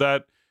conscious of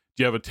that?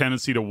 Do you have a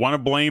tendency to want to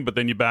blame, but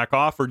then you back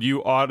off, or do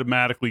you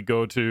automatically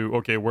go to,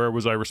 okay, where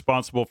was I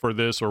responsible for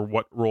this, or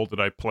what role did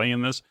I play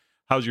in this?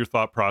 How's your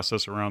thought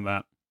process around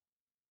that?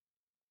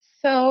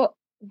 So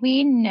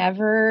we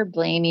never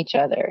blame each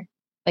other.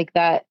 Like,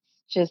 that's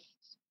just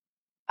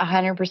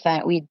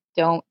 100%. We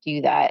don't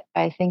do that.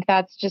 I think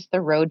that's just the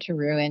road to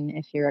ruin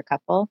if you're a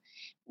couple.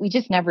 We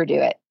just never do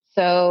it.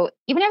 So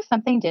even if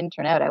something didn't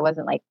turn out, I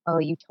wasn't like, oh,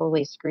 you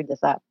totally screwed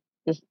this up.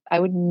 I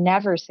would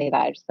never say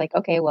that. I'm just like,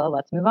 okay, well,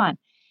 let's move on.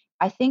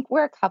 I think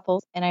we're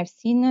couples, and I've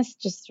seen this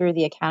just through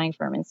the accounting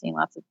firm and seeing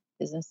lots of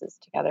businesses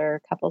together,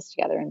 couples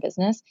together in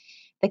business.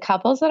 The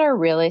couples that are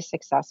really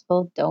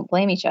successful don't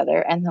blame each other.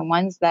 And the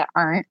ones that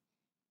aren't,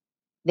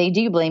 they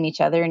do blame each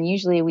other. And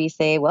usually we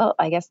say, well,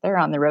 I guess they're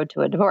on the road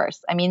to a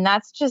divorce. I mean,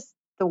 that's just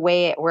the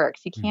way it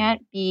works. You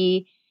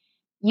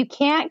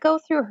can't go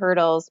through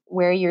hurdles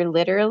where you're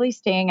literally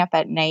staying up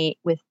at night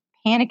with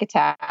panic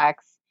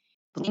attacks,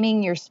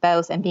 blaming your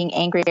spouse and being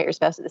angry at your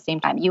spouse at the same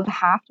time. You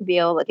have to be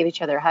able to give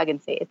each other a hug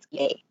and say it's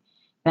yay.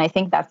 And I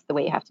think that's the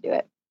way you have to do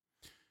it.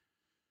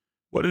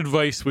 What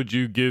advice would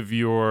you give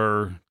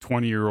your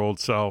 20-year-old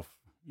self,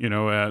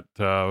 at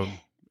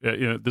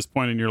this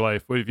point in your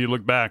life? If you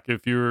look back,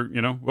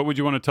 what would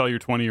you want to tell your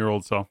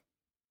 20-year-old self?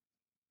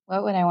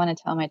 What would I want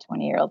to tell my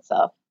 20-year-old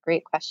self?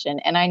 Great question.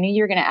 And I knew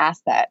you were going to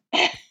ask that.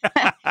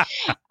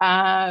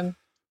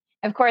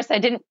 Of course, I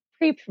didn't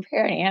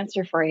pre-prepare an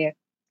answer for you.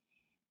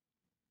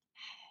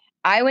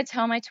 I would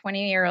tell my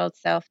 20-year-old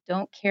self,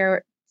 don't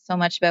care so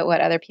much about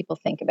what other people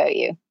think about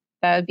you.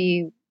 That would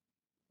be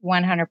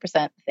 100%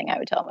 the thing I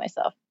would tell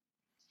myself.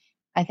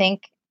 I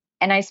think,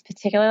 and I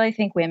particularly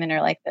think women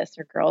are like this,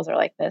 or girls are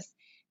like this.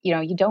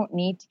 You don't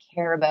need to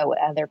care about what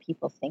other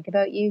people think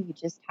about you. You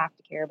just have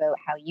to care about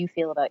how you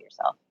feel about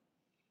yourself.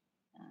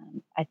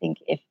 I think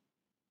if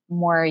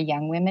more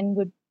young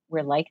women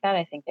were like that,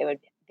 I think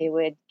they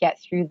would get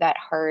through that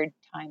hard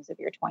times of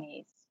your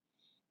 20s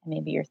and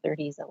maybe your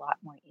 30s a lot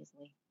more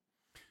easily.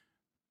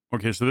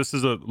 Okay, so this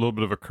is a little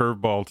bit of a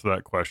curveball to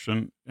that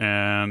question.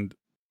 And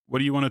what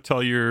do you want to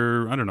tell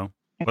your, I don't know,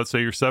 let's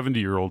say your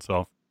 70-year-old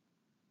self?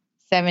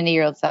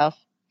 70-year-old self.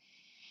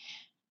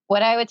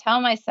 What I would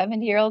tell my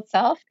 70-year-old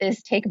self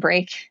is take a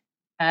break.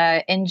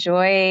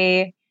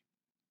 Enjoy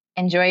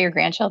your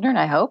grandchildren,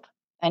 I hope.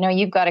 I know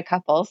you've got a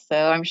couple,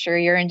 so I'm sure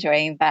you're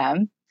enjoying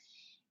them.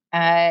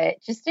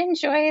 Just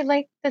enjoy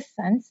like the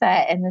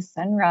sunset and the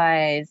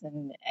sunrise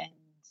and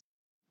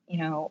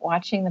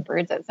watching the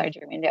birds outside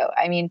your window.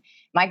 I mean,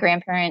 my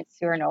grandparents,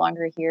 who are no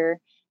longer here,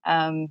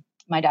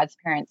 my dad's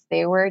parents,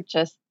 they were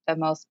just the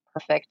most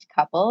perfect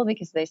couple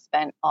because they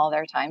spent all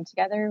their time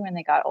together when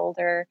they got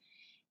older,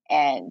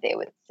 and they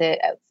would sit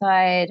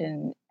outside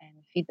and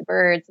feed the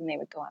birds, and they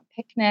would go on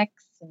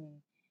picnics, and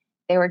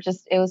it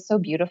was so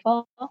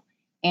beautiful.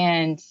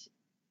 And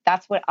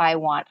that's what I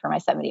want for my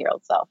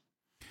 70-year-old self.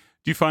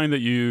 Do you find that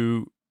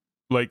you,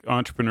 like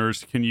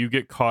entrepreneurs, can you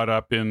get caught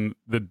up in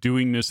the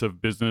doingness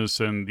of business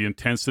and the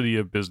intensity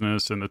of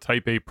business and the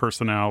type A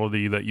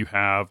personality that you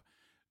have?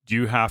 Do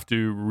you have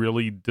to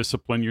really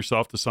discipline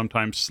yourself to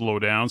sometimes slow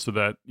down so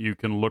that you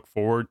can look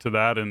forward to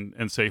that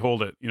and say,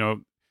 hold it,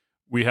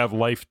 we have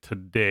life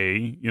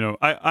today.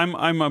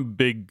 I'm a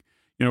big,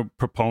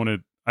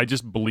 proponent. I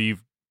just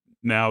believe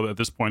now at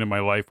this point in my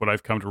life, what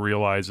I've come to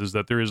realize is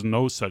that there is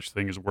no such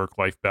thing as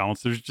work-life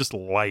balance. There's just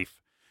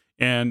life.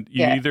 And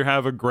you either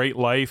have a great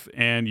life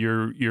and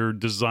you're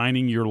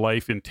designing your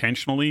life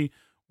intentionally,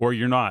 or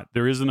you're not.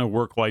 There isn't a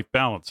work-life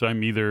balance.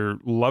 I'm either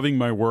loving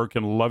my work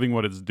and loving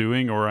what it's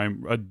doing, or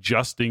I'm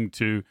adjusting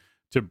to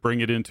bring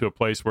it into a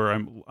place where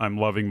I'm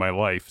loving my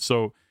life.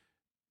 So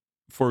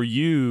for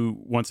you,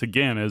 once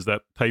again, as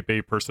that type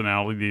A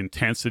personality, the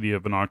intensity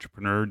of an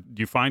entrepreneur, do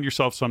you find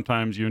yourself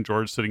sometimes, you and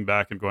George, sitting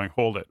back and going,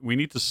 hold it, we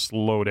need to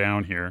slow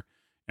down here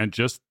and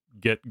just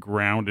get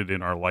grounded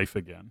in our life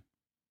again?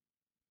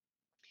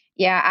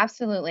 Yeah,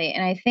 absolutely.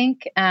 And I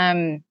think,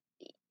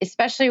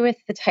 especially with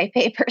the type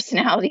A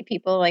personality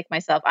people like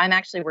myself, I'm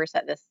actually worse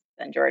at this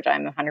than George.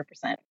 I'm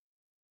 100%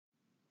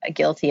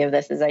 guilty of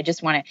this.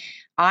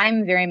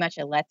 I'm very much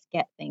a let's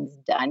get things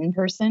done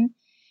person.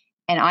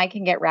 And I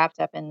can get wrapped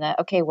up in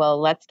okay, well,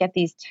 let's get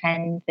these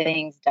 10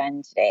 things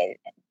done today.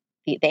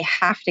 They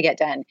have to get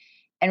done.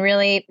 And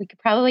really, we could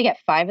probably get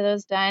 5 of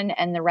those done,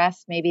 and the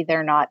rest, maybe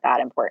they're not that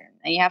important.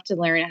 And you have to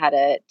learn how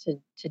to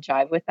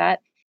jive with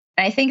that.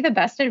 And I think the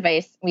best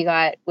advice we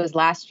got was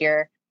last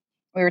year.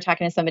 We were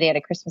talking to somebody at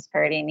a Christmas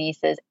party, and he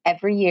says,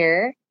 every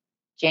year,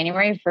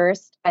 January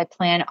 1st, I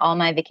plan all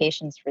my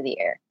vacations for the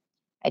year.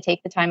 I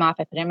take the time off,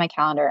 I put it in my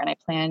calendar, and I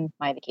plan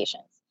my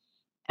vacations.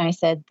 And I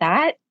said,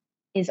 that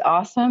is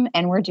awesome.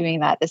 And we're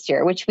doing that this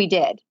year, which we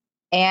did.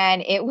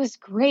 And it was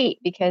great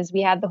because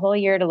we had the whole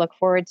year to look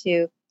forward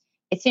to.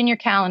 It's in your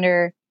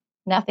calendar.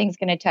 Nothing's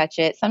going to touch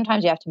it.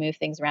 Sometimes you have to move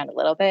things around a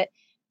little bit,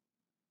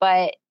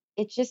 but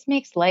it just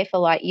makes life a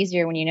lot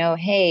easier when you know,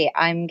 hey,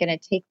 I'm going to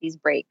take these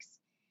breaks.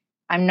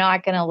 I'm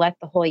not going to let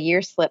the whole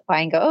year slip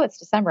by and go, oh, it's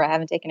December. I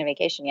haven't taken a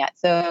vacation yet.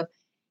 So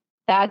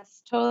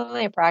that's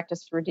totally a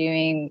practice we're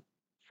doing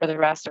for the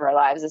rest of our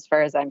lives, as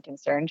far as I'm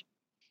concerned.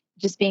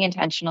 Just being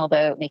intentional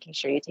about making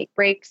sure you take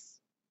breaks,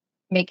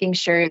 making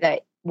sure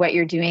that what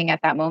you're doing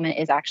at that moment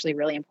is actually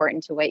really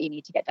important to what you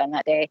need to get done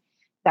that day,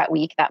 that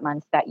week, that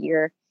month, that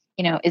year.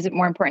 Is it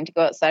more important to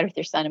go outside with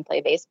your son and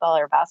play baseball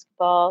or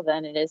basketball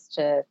than it is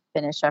to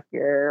finish up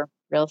your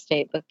real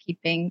estate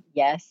bookkeeping?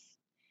 Yes.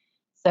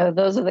 So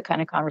those are the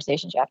kind of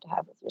conversations you have to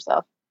have with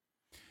yourself.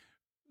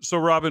 So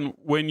Robin,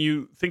 when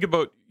you think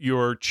about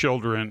your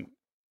children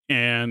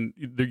and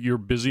your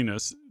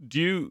busyness,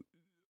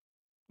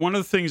 one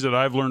of the things that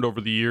I've learned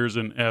over the years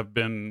and have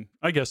been,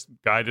 I guess,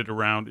 guided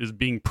around is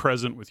being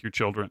present with your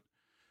children.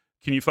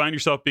 Can you find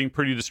yourself being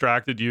pretty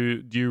distracted?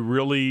 Do you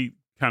really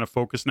kind of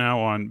focus now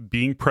on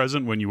being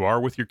present when you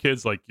are with your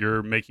kids? Like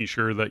you're making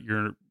sure that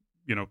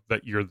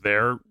you're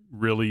there,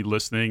 really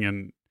listening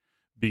and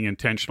being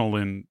intentional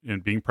in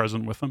being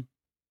present with them?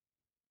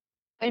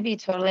 I'd be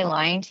totally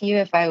lying to you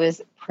if I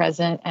was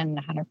present and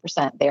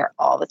 100% there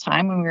all the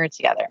time when we were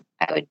together.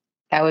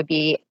 That would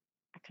be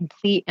a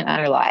complete and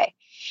utter lie.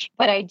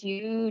 But I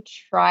do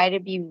try to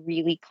be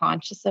really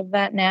conscious of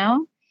that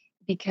now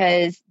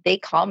because they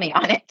call me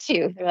on it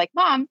too. They're like,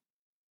 Mom,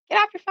 get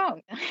off your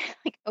phone.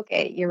 Like,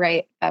 okay, you're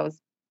right. That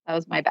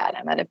was my bad.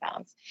 I'm out of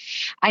bounds.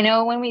 I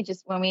know when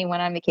we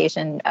went on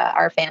vacation,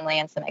 our family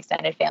and some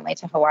extended family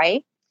to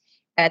Hawaii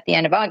at the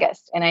end of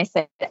August. And I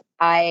said,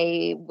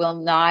 I will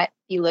not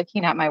be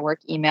looking at my work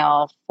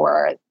email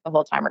for the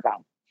whole time we're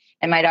gone.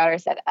 And my daughter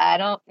said, I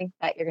don't think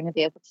that you're going to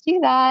be able to do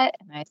that.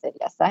 And I said,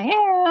 yes, I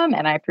am.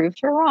 And I proved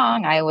her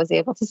wrong. I was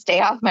able to stay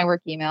off my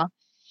work email.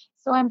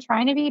 So I'm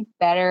trying to be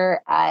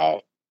better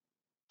at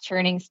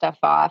turning stuff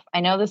off. I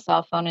know the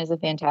cell phone is a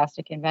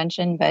fantastic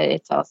invention, but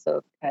it's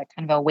also kind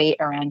of a weight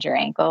around your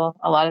ankle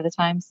a lot of the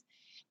times.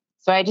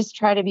 So I just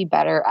try to be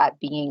better at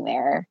being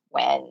there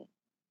when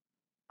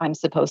I'm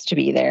supposed to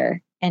be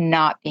there and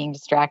not being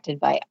distracted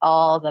by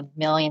all the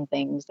million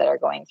things that are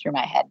going through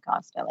my head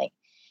constantly.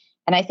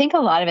 And I think a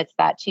lot of it's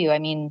that too. I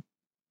mean,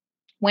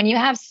 when you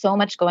have so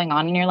much going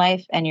on in your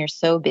life and you're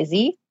so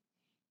busy,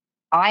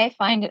 I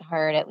find it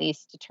hard at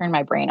least to turn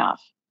my brain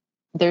off.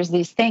 There's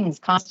these things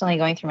constantly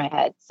going through my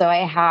head. So I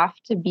have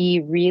to be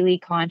really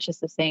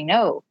conscious of saying,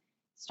 no,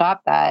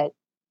 stop that.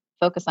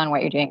 Focus on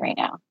what you're doing right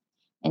now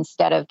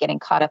instead of getting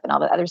caught up in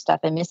all the other stuff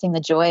and missing the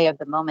joy of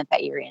the moment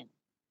that you're in.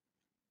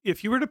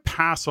 If you were to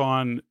pass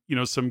on,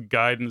 some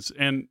guidance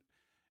and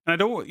I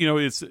don't,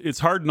 it's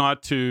hard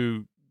not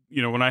to,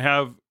 when I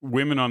have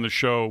women on the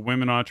show,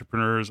 women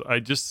entrepreneurs, I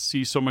just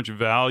see so much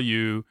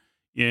value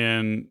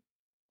in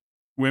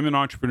women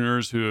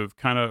entrepreneurs who have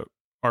kind of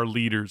are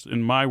leaders.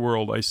 In my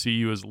world, I see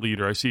you as a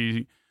leader.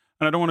 And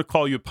I don't want to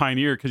call you a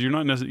pioneer because you're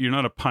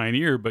not a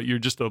pioneer, but you're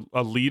just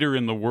a leader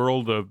in the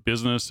world of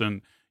business,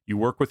 and you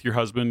work with your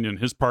husband and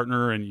his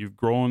partner, and you've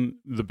grown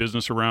the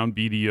business around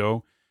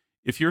BDO.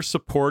 If you're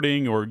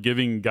supporting or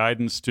giving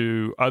guidance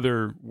to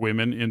other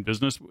women in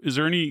business, is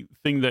there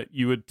anything that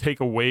you would take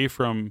away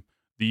from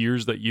the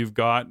years that you've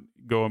got?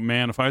 Go,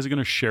 man, if I was going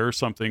to share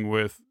something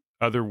with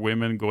other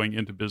women going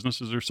into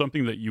business, is there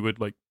something that you would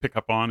like pick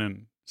up on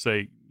and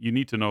say, you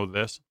need to know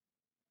this?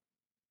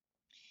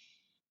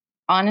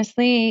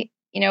 Honestly,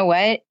 you know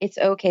what? It's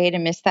okay to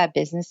miss that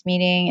business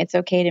meeting. It's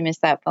okay to miss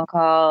that phone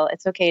call.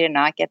 It's okay to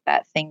not get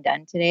that thing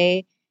done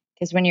today,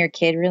 because when your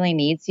kid really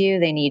needs you,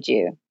 they need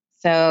you.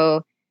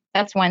 So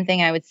that's one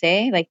thing I would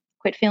say, like,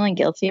 quit feeling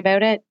guilty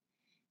about it.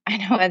 I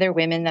know other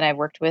women that I've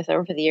worked with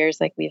over the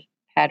years, like, we've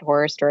had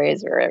horror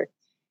stories where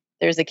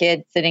there's a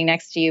kid sitting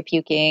next to you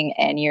puking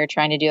and you're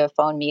trying to do a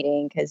phone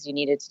meeting because you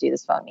needed to do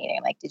this phone meeting.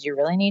 Like, did you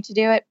really need to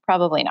do it?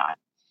 Probably not.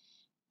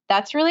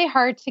 That's really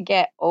hard to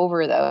get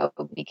over, though,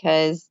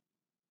 because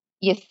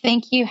you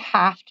think you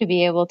have to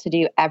be able to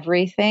do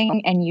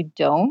everything and you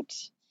don't.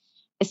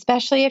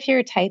 Especially if you're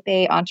a type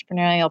A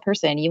entrepreneurial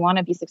person, you want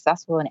to be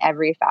successful in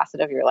every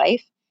facet of your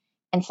life.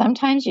 And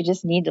sometimes you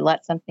just need to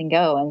let something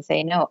go and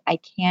say, no, I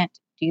can't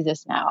do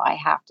this now. I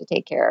have to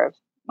take care of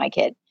my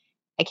kid.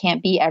 I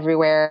can't be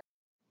everywhere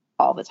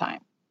all the time.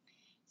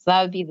 So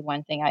that would be the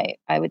one thing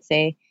I would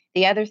say.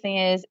 The other thing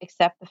is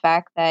accept the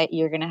fact that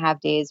you're going to have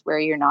days where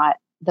you're not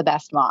the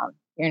best mom.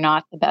 You're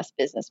not the best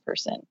business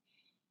person.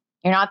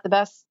 You're not the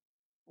best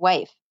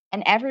wife.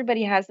 And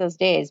everybody has those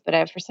days.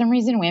 But for some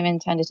reason, women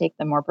tend to take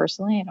them more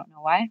personally. I don't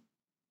know why.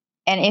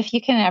 And if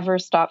you can ever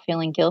stop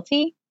feeling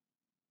guilty,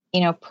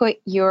 put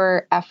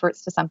your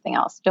efforts to something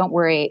else. Don't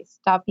worry.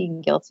 Stop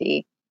being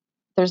guilty.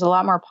 There's a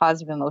lot more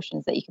positive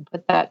emotions that you can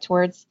put that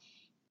towards.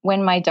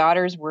 When my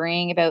daughter's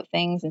worrying about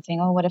things and saying,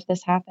 oh, what if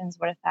this happens?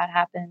 What if that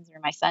happens? Or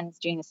my son's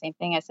doing the same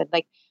thing. I said,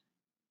 like,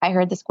 I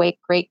heard this great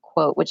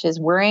quote, which is,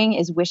 worrying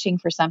is wishing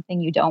for something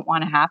you don't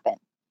want to happen.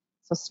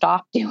 So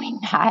stop doing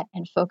that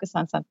and focus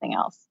on something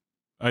else.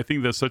 I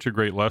think that's such a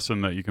great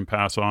lesson that you can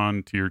pass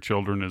on to your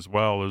children as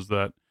well, is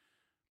that,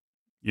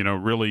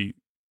 really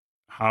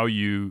how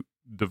you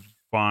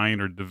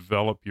define or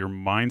develop your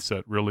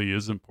mindset really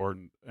is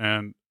important.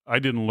 And I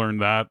didn't learn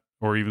that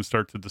or even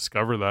start to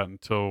discover that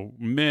until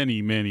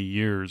many, many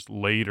years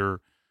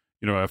later,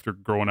 after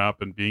growing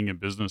up and being in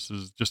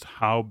businesses, just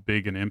how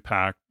big an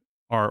impact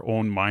our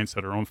own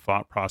mindset, our own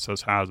thought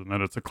process has. And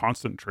that it's a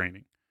constant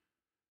training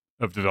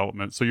of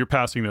development. So you're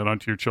passing that on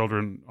to your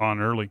children on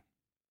early.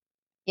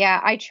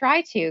 Yeah, I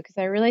try to, because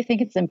I really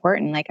think it's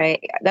important.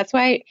 That's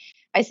why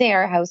I say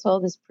our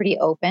household is pretty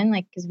open,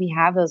 like, because we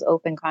have those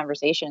open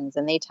conversations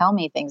and they tell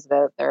me things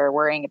about they're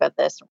worrying about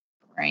this,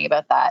 worrying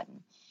about that.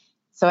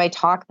 So I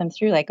talk them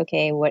through, like,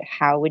 okay,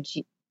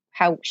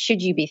 how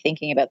should you be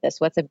thinking about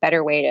this? What's a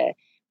better way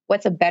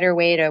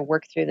to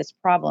work through this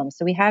problem?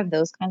 So we have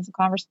those kinds of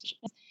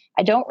conversations.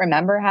 I don't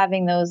remember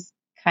having those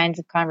kinds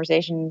of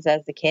conversations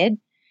as a kid.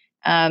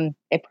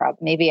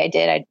 Maybe I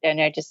did.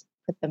 I just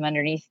put them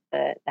underneath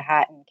the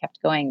hat and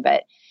kept going.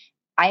 But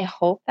I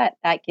hope that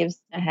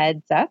gives a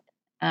heads up.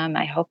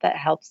 I hope that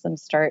helps them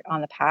start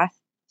on the path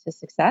to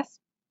success.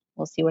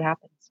 We'll see what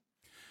happens.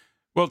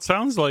 Well, it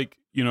sounds like,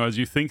 as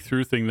you think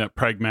through that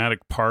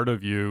pragmatic part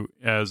of you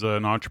as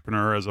an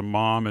entrepreneur, as a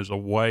mom, as a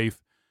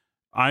wife,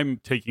 I'm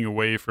taking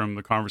away from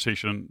the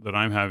conversation that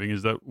I'm having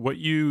is that what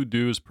you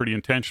do is pretty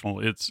intentional.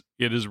 It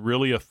is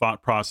really a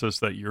thought process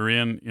that you're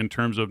in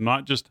terms of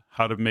not just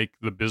how to make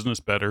the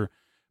business better,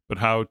 but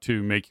how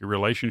to make your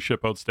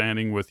relationship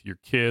outstanding with your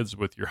kids,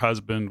 with your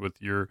husband,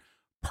 with your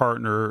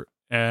partner.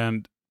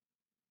 And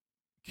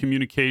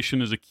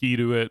communication is a key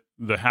to it.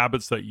 The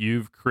habits that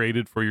you've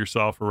created for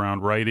yourself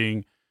around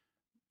writing,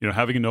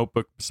 having a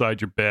notebook beside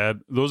your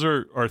bed, those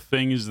are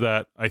things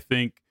that I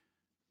think,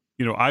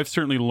 I've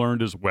certainly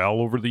learned as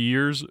well over the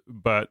years,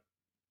 but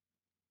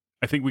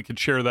I think we could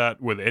share that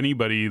with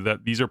anybody,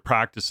 that these are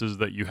practices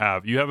that you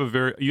have. You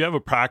have a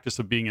practice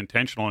of being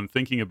intentional and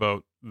thinking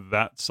about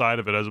that side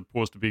of it as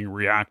opposed to being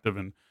reactive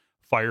and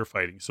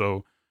firefighting.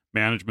 So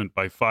management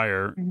by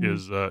fire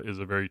is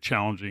a very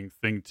challenging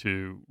thing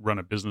to run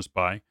a business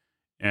by.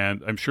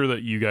 And I'm sure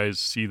that you guys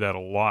see that a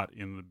lot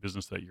in the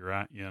business that you're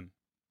in.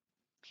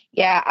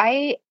 Yeah,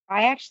 I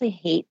actually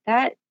hate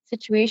that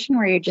situation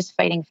where you're just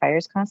fighting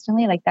fires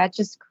constantly. Like, that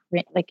just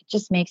it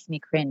just makes me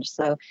cringe.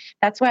 So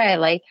that's why I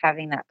like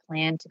having that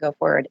plan to go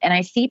forward. And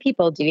I see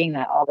people doing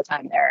that all the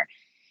time there,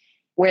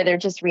 where they're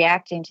just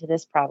reacting to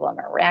this problem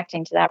or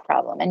reacting to that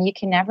problem. And you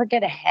can never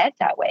get ahead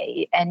that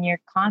way. And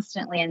you're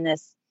constantly in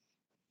this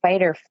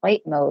fight or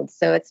flight mode.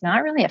 So it's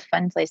not really a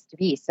fun place to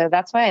be. So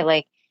that's why I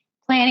like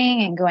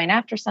planning and going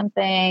after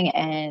something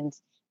and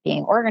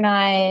being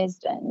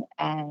organized.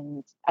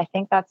 And I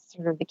think that's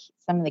sort of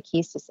some of the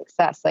keys to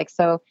success. Like,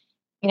 so,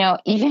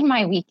 even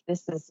my week,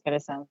 this is going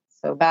to sound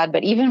so bad,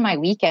 but even my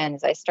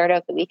weekends, I start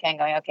out the weekend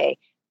going, okay,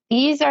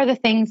 these are the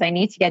things I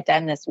need to get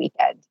done this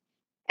weekend.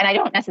 And I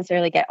don't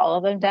necessarily get all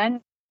of them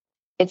done.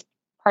 It's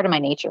part of my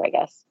nature, I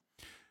guess.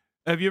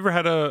 Have you ever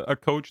had a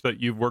coach that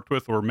you've worked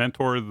with or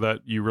mentor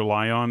that you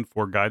rely on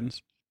for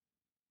guidance?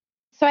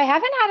 So I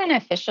haven't had an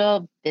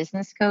official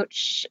business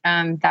coach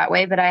that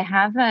way, but I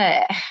have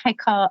I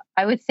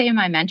would say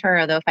my mentor,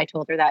 although if I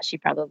told her that,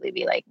 she'd probably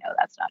be like, no,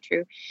 that's not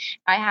true.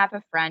 I have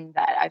a friend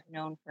that I've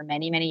known for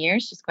many, many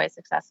years. She's quite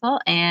successful.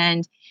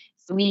 And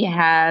so we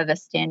have a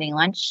standing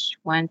lunch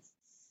once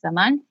a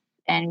month,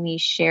 and we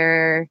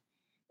share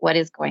what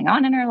is going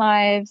on in our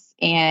lives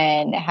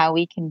and how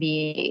we can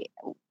be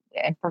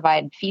and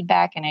provide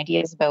feedback and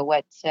ideas about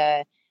what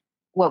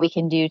we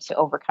can do to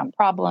overcome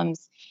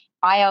problems.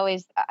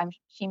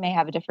 She may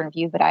have a different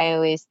view, but I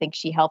always think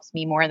she helps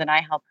me more than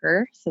I help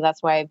her. So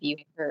that's why I view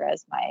her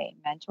as my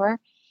mentor.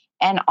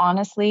 And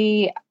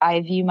honestly,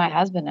 I view my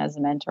husband as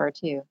a mentor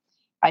too.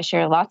 I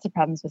share lots of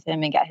problems with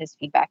him and get his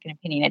feedback and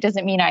opinion. It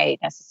doesn't mean I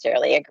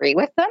necessarily agree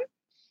with them,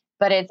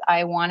 but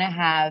I want to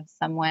have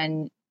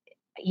someone,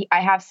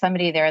 I have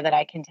somebody there that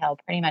I can tell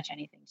pretty much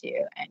anything to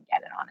and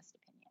get an honest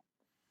opinion.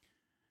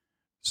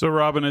 So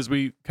Robin, as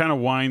we kind of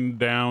wind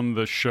down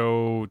the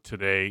show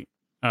today,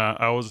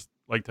 I always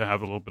like to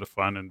have a little bit of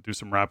fun and do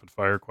some rapid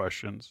fire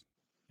questions.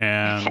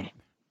 And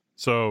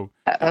so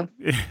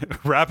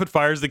rapid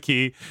fire is the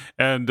key.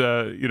 And,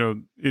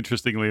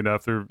 interestingly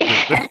enough,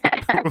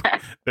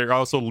 they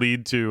also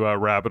lead to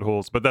rabbit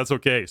holes, but that's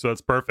okay. So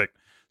that's perfect.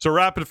 So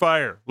rapid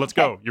fire, let's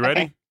go. You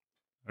ready?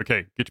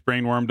 Okay. Get your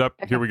brain warmed up.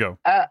 Here we go.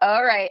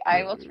 All right.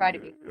 I will try to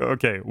be.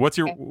 Okay. What's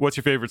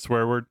your favorite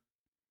swear word?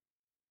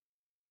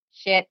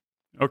 Shit.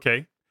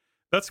 Okay.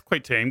 That's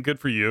quite tame. Good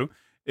for you.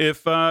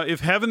 If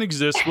heaven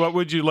exists, what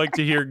would you like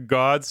to hear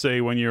God say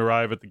when you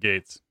arrive at the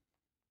gates?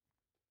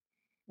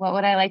 What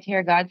would I like to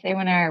hear God say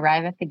when I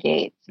arrive at the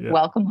gates? Yeah.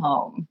 Welcome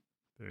home.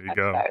 There you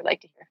go. What I would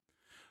like to hear.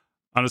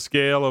 On a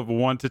scale of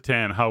 1 to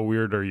 10, how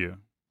weird are you?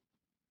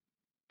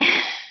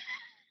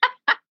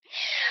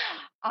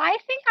 I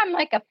think I'm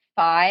like a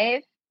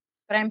 5,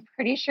 but I'm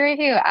pretty sure if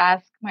you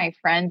ask my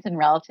friends and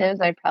relatives,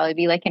 I'd probably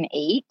be like an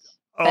 8.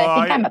 But I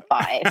think I'm a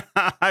 5.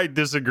 I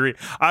disagree.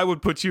 I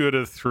would put you at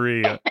a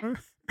 3.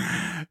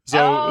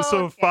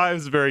 So 5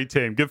 is very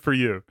tame. Good for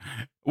you.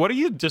 What are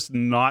you just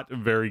not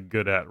very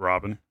good at,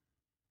 Robin?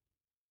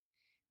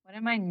 What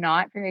am I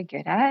not very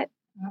good at?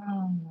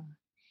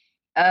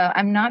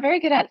 I'm not very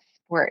good at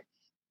sports.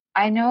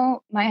 I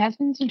know my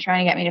husband's been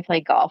trying to get me to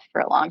play golf for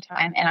a long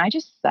time, and I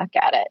just suck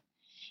at it.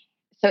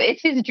 So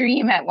it's his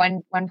dream at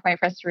one point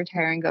for us to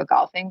retire and go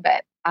golfing,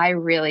 but I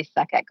really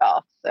suck at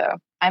golf. So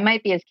I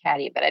might be his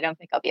caddy, but I don't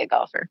think I'll be a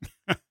golfer.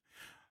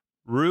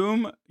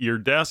 Room, your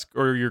desk,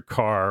 or your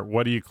car,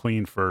 what do you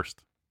clean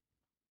first?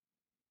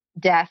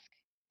 Desk.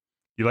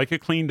 You like a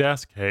clean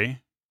desk,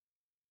 hey?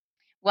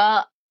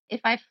 Well,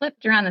 if I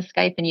flipped around the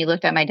Skype and you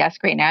looked at my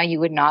desk right now, you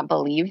would not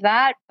believe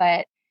that.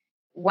 But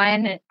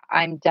when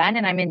I'm done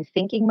and I'm in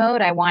thinking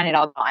mode, I want it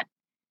all gone.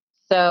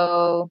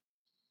 So,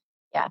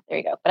 yeah, there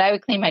you go. But I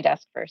would clean my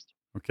desk first.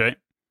 Okay.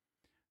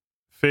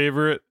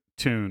 Favorite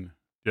tune?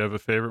 Do you have a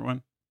favorite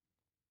one?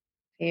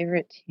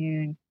 Favorite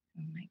tune?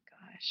 Oh, my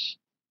gosh.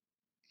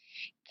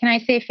 Can I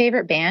say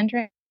favorite band?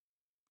 Right?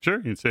 Sure,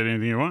 you can say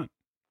anything you want.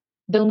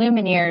 The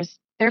Lumineers.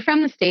 They're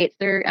from the States.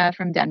 They're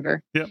from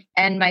Denver. Yep.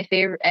 And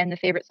the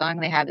favorite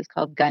song they have is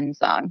called Gun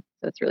Song.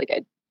 So it's really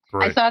good.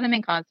 Great. I saw them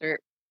in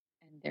concert,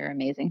 and they're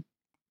amazing.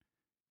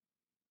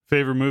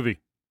 Favorite movie?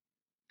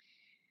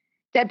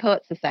 Dead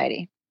Poets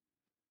Society.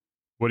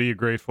 What are you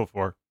grateful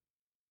for?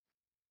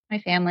 My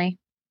family.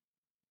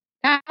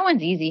 That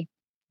one's easy.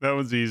 That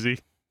one's easy.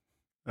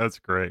 That's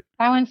great.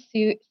 That one's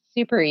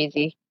super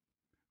easy.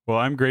 Well,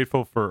 I'm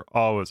grateful for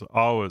always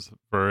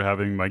for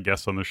having my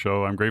guests on the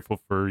show. I'm grateful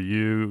for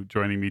you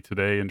joining me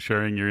today and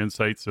sharing your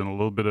insights and a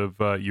little bit of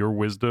your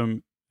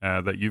wisdom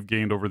that you've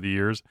gained over the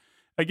years.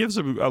 It gives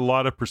a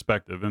lot of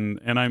perspective,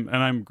 and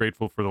I'm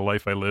grateful for the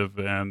life I live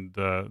and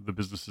the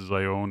businesses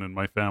I own and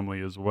my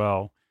family as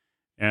well.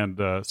 And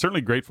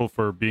certainly grateful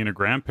for being a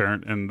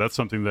grandparent, and that's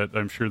something that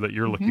I'm sure that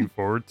you're looking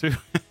forward to.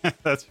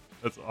 That's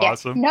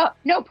awesome. No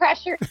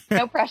pressure.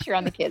 No pressure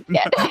on the kids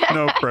yet.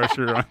 No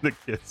pressure on the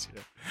kids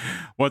yet.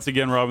 Once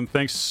again, Robin,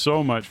 thanks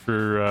so much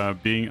for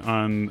being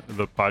on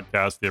the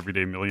podcast, The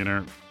Everyday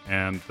Millionaire,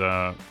 and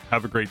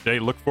have a great day.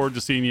 Look forward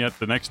to seeing you at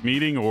the next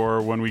meeting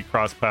or when we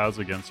cross paths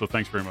again. So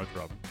thanks very much,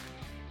 Robin.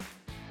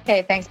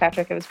 Okay, thanks,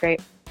 Patrick. It was great.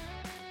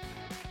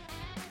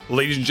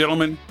 Ladies and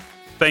gentlemen,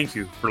 thank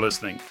you for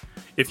listening.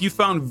 If you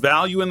found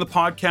value in the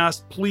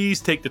podcast,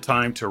 please take the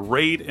time to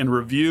rate and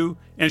review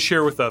and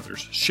share with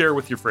others. Share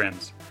with your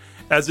friends.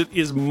 As it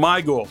is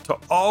my goal to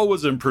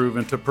always improve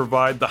and to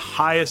provide the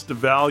highest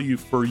value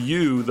for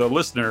you, the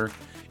listener.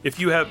 If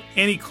you have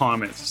any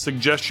comments,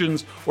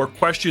 suggestions, or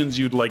questions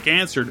you'd like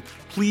answered,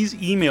 please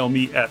email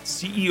me at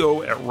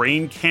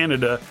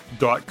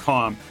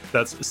ceo@reincanada.com.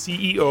 That's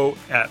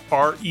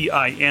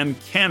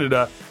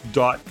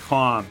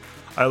ceo@reincanada.com.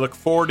 I look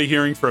forward to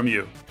hearing from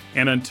you.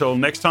 And until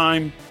next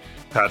time,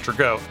 Patrick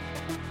out.